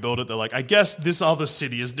back or rebuild it, they're like, I guess this other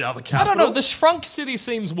city is now the I capital. don't know. The shrunk city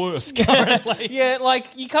seems worse currently. Yeah, like,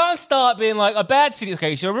 you can't start being like, a bad city.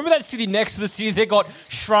 Okay, so remember that city next to the city that got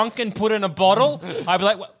shrunk and put in a bottle? I'd be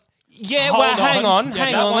like, well, yeah, well, hang on.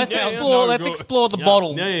 that one Let's sounds explore. no Let's good. explore the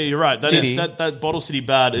bottle. Yeah, you're right. That City. is that bottle city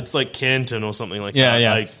bad. It's like Canton or something like Yeah, that.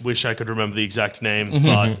 yeah. I wish I could remember the exact name,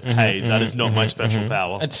 but hey, that is not my special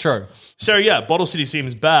power. It's true. So yeah, Bottle City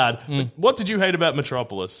seems bad. But what did you hate about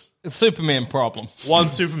Metropolis? It's Superman problem. One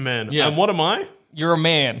Superman. Yeah. And what am I? You're a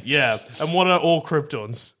man. Yeah. And what are all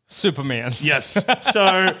Kryptons? Superman. Yes.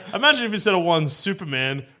 So imagine if instead of one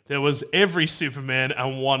Superman, there was every Superman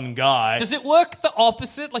and one guy. Does it work the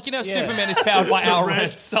opposite? Like, Superman is powered by our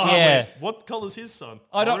red sun. Yeah. What color's his sun?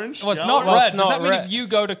 I don't. Orange? Well, it's Yellow? not Well, red. it's Does not that mean red. if you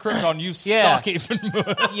go to Krypton, you Yeah. suck even more?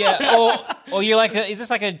 Yeah, or you're like, is this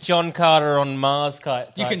like a John Carter on Mars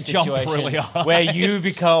type You can jump situation really high. where you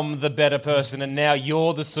become the better person and now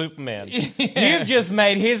you're the Superman? You've just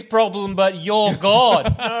made his problem, but you're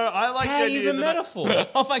God. No, I like the Hey, idea he's a that metaphor.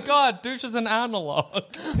 Oh my God, douche is an analog.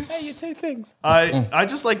 Hey, you're two things. I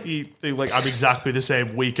just like the thing, like I'm exactly the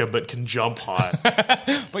same, weaker, but can jump high.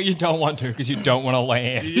 But you don't want to because you don't want to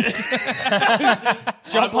land.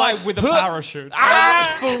 Jump high with a parachute.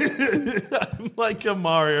 I'm like a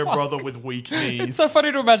Mario brother with weak knees. It's so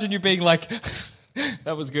funny to imagine you being like,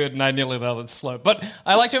 that was good and I nearly let it slip. But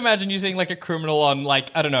I like to imagine you seeing like a criminal on like,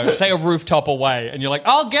 I don't know, say a rooftop away and you're like,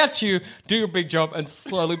 I'll get you, do your big jump and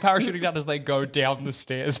slowly parachuting down as they go down the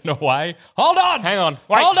stairs and away. Hold on! Hang on.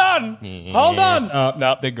 Wait. Hold on! Hold on!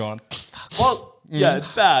 No, they're gone. Well, yeah, it's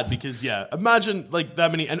bad because, imagine like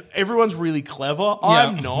that many, and everyone's really clever.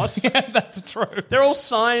 I'm not. Yeah, that's true. They're all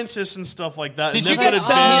scientists and stuff like that. Did and you they've get got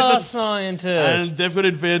sent here advanced- this- scientist. And they've got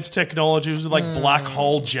advanced technologies with like black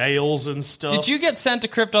hole jails and stuff. Did you get sent to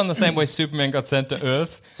Krypton the same way Superman got sent to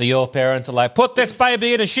Earth? So your parents are like, put this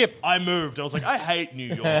baby in a ship. I moved. I was like, I hate New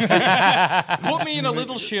York. Put me in a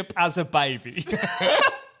little ship as a baby.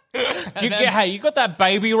 Hey, you got that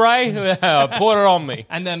baby, Ray? Put it on me.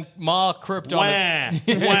 And then Krypton.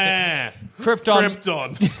 Wah, wah. Krypton.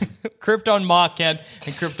 Krypton. Krypton Mark Kent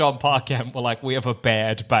and Krypton Park Kent were like, we have a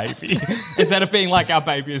bad baby. Instead of being like, our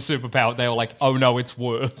baby is superpowered, they were like, oh no, it's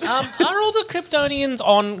worse. Are all the Kryptonians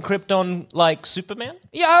on Krypton like Superman?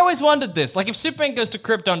 Yeah, I always wondered this. Like, if Superman goes to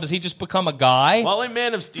Krypton, does he just become a guy? Well, in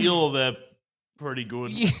Man of Steel, they're pretty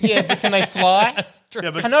good. Yeah, but can they fly? That's true. Yeah,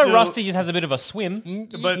 but I know still- Rusty just has a bit of a swim.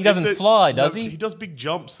 But He doesn't fly, does he? He does big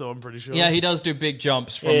jumps, though, I'm pretty sure. Yeah, he does do big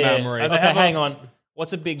jumps from Yeah. memory. Okay, hang on.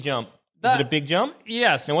 What's a big jump? Is it a big jump?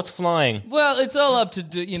 Yes. And what's flying? Well, it's all up to,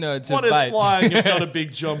 to What is debate. flying if not a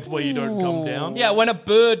big jump where you don't come down? Yeah, when a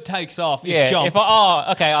bird takes off, it Yeah. jumps.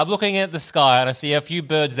 Okay, I'm looking at the sky and I see a few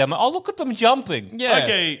birds there. I'm like, oh, look at them jumping. Yeah.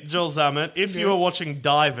 Okay, Joel Zammett, if you are watching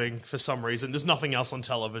diving for some reason, there's nothing else on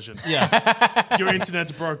television. Yeah. Your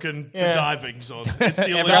internet's broken, the diving's on. It's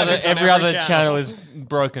the Every other, Olympics on every other channel is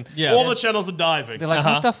broken. Yeah. All the channels are diving. They're like,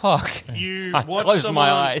 what the fuck? You I watch close someone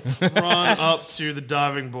my eyes. run up to the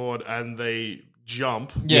diving board and they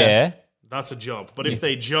jump. Yeah. That's a jump. But if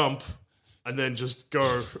they jump and then just go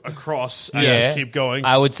across and Yeah. just keep going,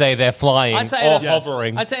 I would say they're flying I'd say or at a-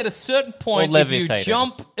 hovering. I'd say at a certain point, Or if you levitating.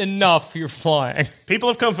 jump enough, you're flying. people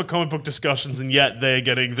have come for comic book discussions and yet they're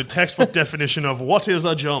getting the textbook definition of what is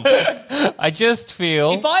a jump. I just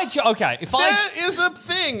feel... If I There is a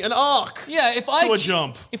thing, an arc. if I To a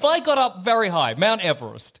jump. if I got up very high, Mount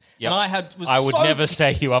Everest, and I would never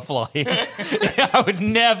say you are flying. I would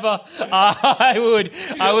never. I would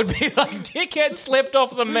be like, dickhead slipped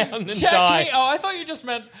off the mountain and Jackie, died. I thought you just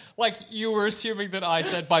meant like you were assuming that I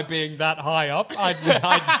said by being that high up, I'd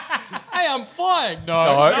hey, I'm flying.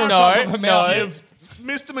 No, No, top of a mountain. You've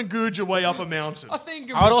Mr. Magooge your way up a mountain. I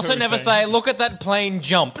think I would also never say, look at that plane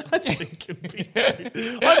jump.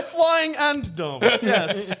 I'm flying and dumb.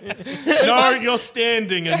 Yes. No, you're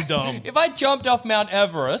standing and dumb. If I jumped off Mount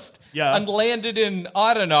Everest Yeah. and landed in,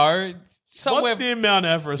 I don't know, somewhere. What's near Mount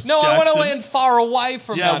Everest? No, I want to Jackson? land far away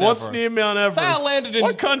from Yeah, Mount what's Everest. near Mount Everest? Say I landed in.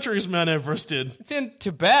 What country is Mount Everest in? It's in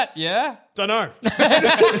Tibet, yeah? Don't know.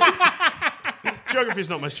 Geography's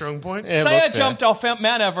not my strong point. Yeah, Say I look, jumped off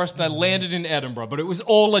Mount Everest and I landed in Edinburgh, but it was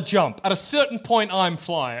all a jump. At a certain point, I'm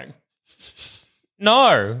flying.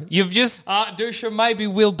 No, you've just... Dusha maybe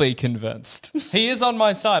will be convinced. He is on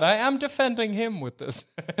my side. I am defending him with this.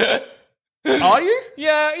 Are you?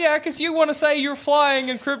 Yeah, because you want to say you're flying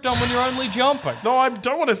in Krypton when you're only jumping. No, I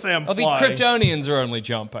don't want to say I'm Oh, the flying. Kryptonians are only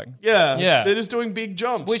jumping. Yeah. They're just doing big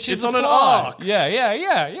jumps. Which is it's on a an fly. arc.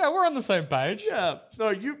 Yeah, we're on the same page. Yeah. No,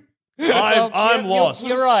 you... I'm lost.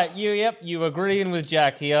 You're right. You agreeing with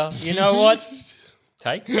Jack here. You know what?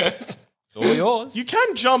 Take it. It's all yours. You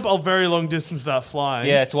can jump a very long distance without flying.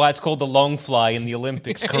 Yeah, it's why it's called the long fly in the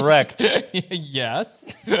Olympics, correct?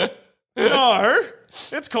 Yes. No,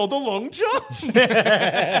 it's called the long jump.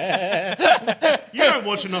 You don't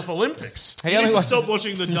watch enough Olympics. He You only need to watches- stop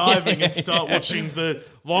watching the diving and start watching the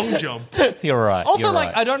long jump. You're right. Also, you're like,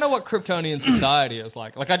 right. I don't know what Kryptonian society is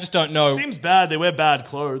like. Like, I just don't know. Seems bad. They wear bad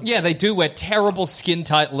clothes. Yeah, they do wear terrible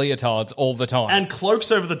skin-tight leotards all the time. And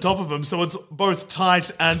cloaks over the top of them, so it's both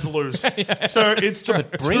tight and loose. So it's the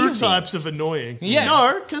two breezy. types of annoying. Yeah.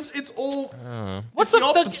 No, because it's all... What's the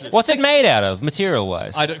opposite. What's it made out of,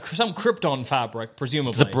 material-wise? some Krypton fabric,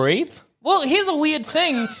 presumably. Does it breathe? Well, here's a weird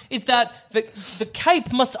thing, is that the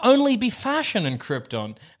cape must only be fashion in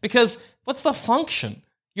Krypton. Because what's the function?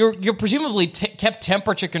 You're presumably kept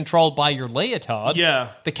temperature controlled by your leotard. Yeah.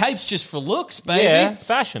 The cape's just for looks, baby. Yeah,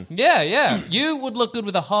 fashion. Yeah. You would look good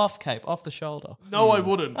with a half cape off the shoulder. No, I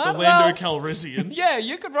wouldn't. The well- Lando Calrissian. Yeah,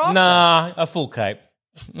 you could rock Nah, a full cape.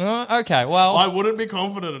 Okay, well... I wouldn't be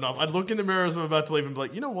confident enough. I'd look in the mirror as I'm about to leave and be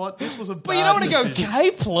like, you know what? This was a bad but you don't want to go decision.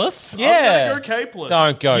 capeless. Yeah. I'm going to go capeless.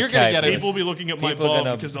 Don't go You're gonna get capeless. People will be looking at my People are bum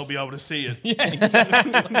gonna- because they'll be able to see it.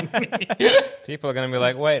 People are going to be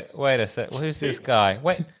like, wait a sec. Who's this guy?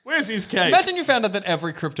 Wait. Where's his cape? Imagine you found out that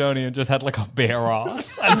every Kryptonian just had like a bare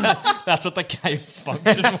ass. And that's what the cape's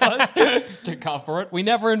function was, to cover it. We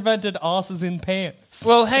never invented asses in pants.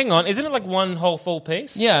 Well, hang on. Isn't it like one whole full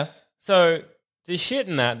piece? Yeah. So to shit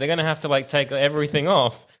in that, they're going to have to like take everything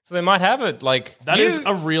off. So they might have it like... That is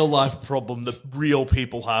a real life problem that real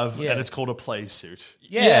people have, Yeah. and it's called a play suit.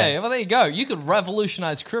 Yeah, well, there you go. You could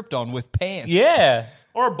revolutionize Krypton with pants.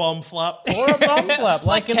 Or a bum flap. Or a bum flap.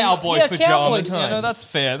 Like in- cowboy yeah, pajamas. cowboy You know, times. that's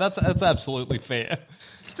fair. That's absolutely fair.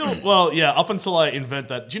 Still, well, yeah, up until I invent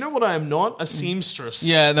that. Do you know what I am not? A seamstress.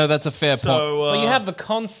 Yeah, no, that's a fair point. So, But you have the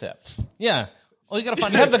concept. Yeah. Well, you got to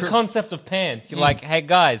find You out. have the concept of pants. You're like, hey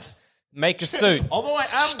guys, make a suit. although I am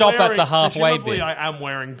Stop wearing, at the halfway presumably bit. I am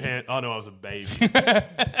wearing pants. Oh no, I was a baby.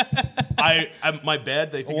 My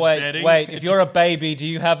bed. They think it's bedding. Wait. If you're a baby, do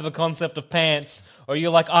you have the concept of pants? Or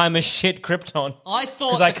you're like, I'm a shit Krypton. I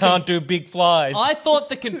thought Because I the can't do big flies. I thought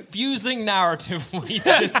the confusing narrative we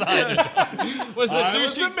decided on was that I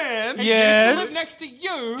was Dusha a man. Yes. used to live next to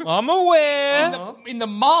you I'm aware. in the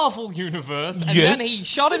Marvel universe, and Yes. then he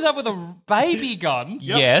shot himself with a baby gun,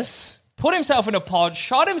 Yes. put himself in a pod,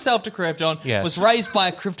 shot himself to Krypton, Yes. was raised by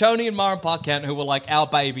a Kryptonian Ma and Pa Kent who were like, our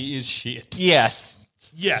baby is shit. Yes.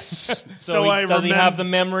 Yes. So, I does he remember- have the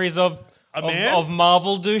memories of man? of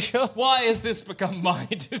Marvel Dusha? Why has this become my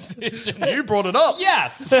decision? You brought it up.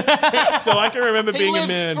 Yes! So I can remember He being a lives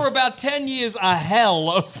man. for about 10 years a hell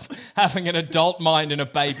of having an adult mind in a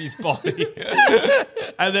baby's body.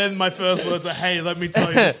 And then my first words are, hey, let me tell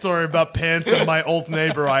you the story about pants and my old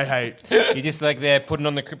neighbor I hate. You're just like there putting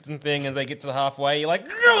on the Krypton thing as they get to the halfway. You're like,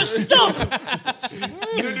 no, stop!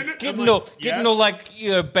 Getting all like,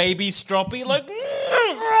 baby stroppy, like,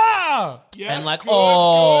 Yes, and like, good,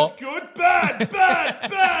 oh. good, bad,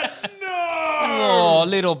 no! Oh,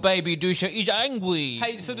 little baby Dusha is angry.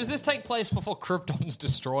 Hey, so does this take place before Krypton's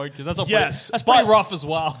destroyed? Because that's Yes, that's pretty but- rough as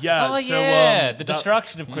well. Yeah, Oh, so, yeah, the that-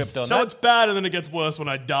 destruction of Krypton. So it's bad and then it gets worse when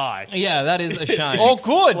I die. Yeah, that is a shame. all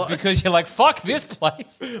good, because you're like, fuck this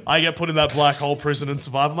place. I get put in that black hole prison and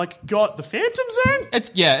survive. I'm like, God, the Phantom Zone?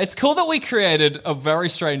 It's cool that we created a very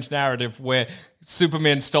strange narrative where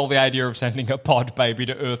Superman stole the idea of sending a pod baby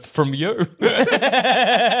to Earth from you.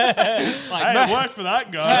 Hey, it worked for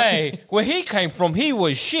that guy. Hey, where he came from, he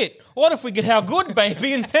was shit. What if we get our good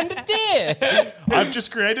baby and send it there? I've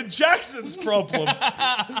just created Jackson's problem.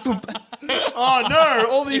 Oh no,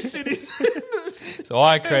 all these cities. So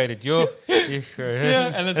I created you. You created.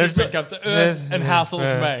 Yeah, and then Superman comes to Earth and hassles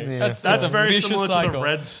me. Yeah. That's That's a very vicious similar cycle. to the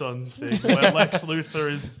Red Sun thing, where Lex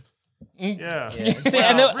Luthor is. Yeah. See, Wow,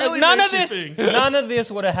 and really none of makes you this, think. none of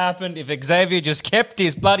this would have happened if Xavier just kept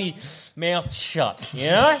his bloody mouth shut.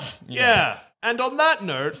 You know? Yeah. And on that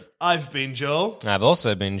note, I've been Joel. I've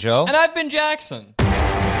also been Joel. And I've been Jackson.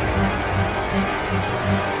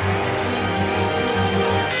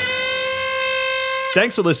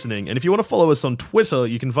 Thanks for listening, and if you want to follow us on Twitter,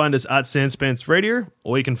 you can find us at Sanspants Radio,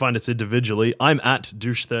 or you can find us individually. I'm at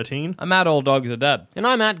Douche13. I'm at Old Dog the Dad. And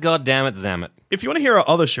I'm at Goddammit If you want to hear our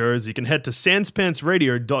other shows, you can head to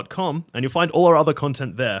sanspantsradio.com, and you'll find all our other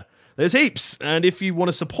content there. There's heaps, and if you want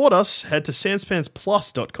to support us, head to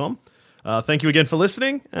sanspantsplus.com. Thank you again for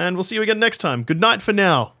listening, and we'll see you again next time. Good night for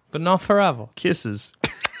now. But not forever. Kisses.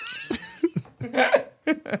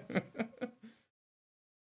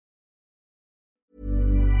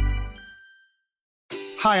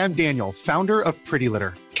 Hi, I'm Daniel, founder of Pretty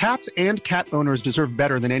Litter. Cats and cat owners deserve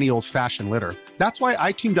better than any old-fashioned litter. That's why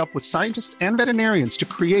I teamed up with scientists and veterinarians to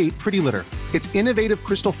create Pretty Litter. Its innovative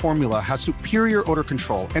crystal formula has superior odor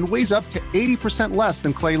control and weighs up to 80% less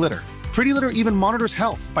than clay litter. Pretty Litter even monitors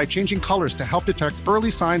health by changing colors to help detect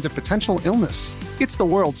early signs of potential illness. It's the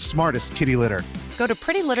world's smartest kitty litter. Go to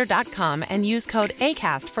prettylitter.com and use code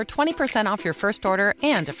ACAST for 20% off your first order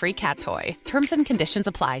and a free cat toy. Terms and conditions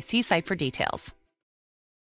apply. See site for details.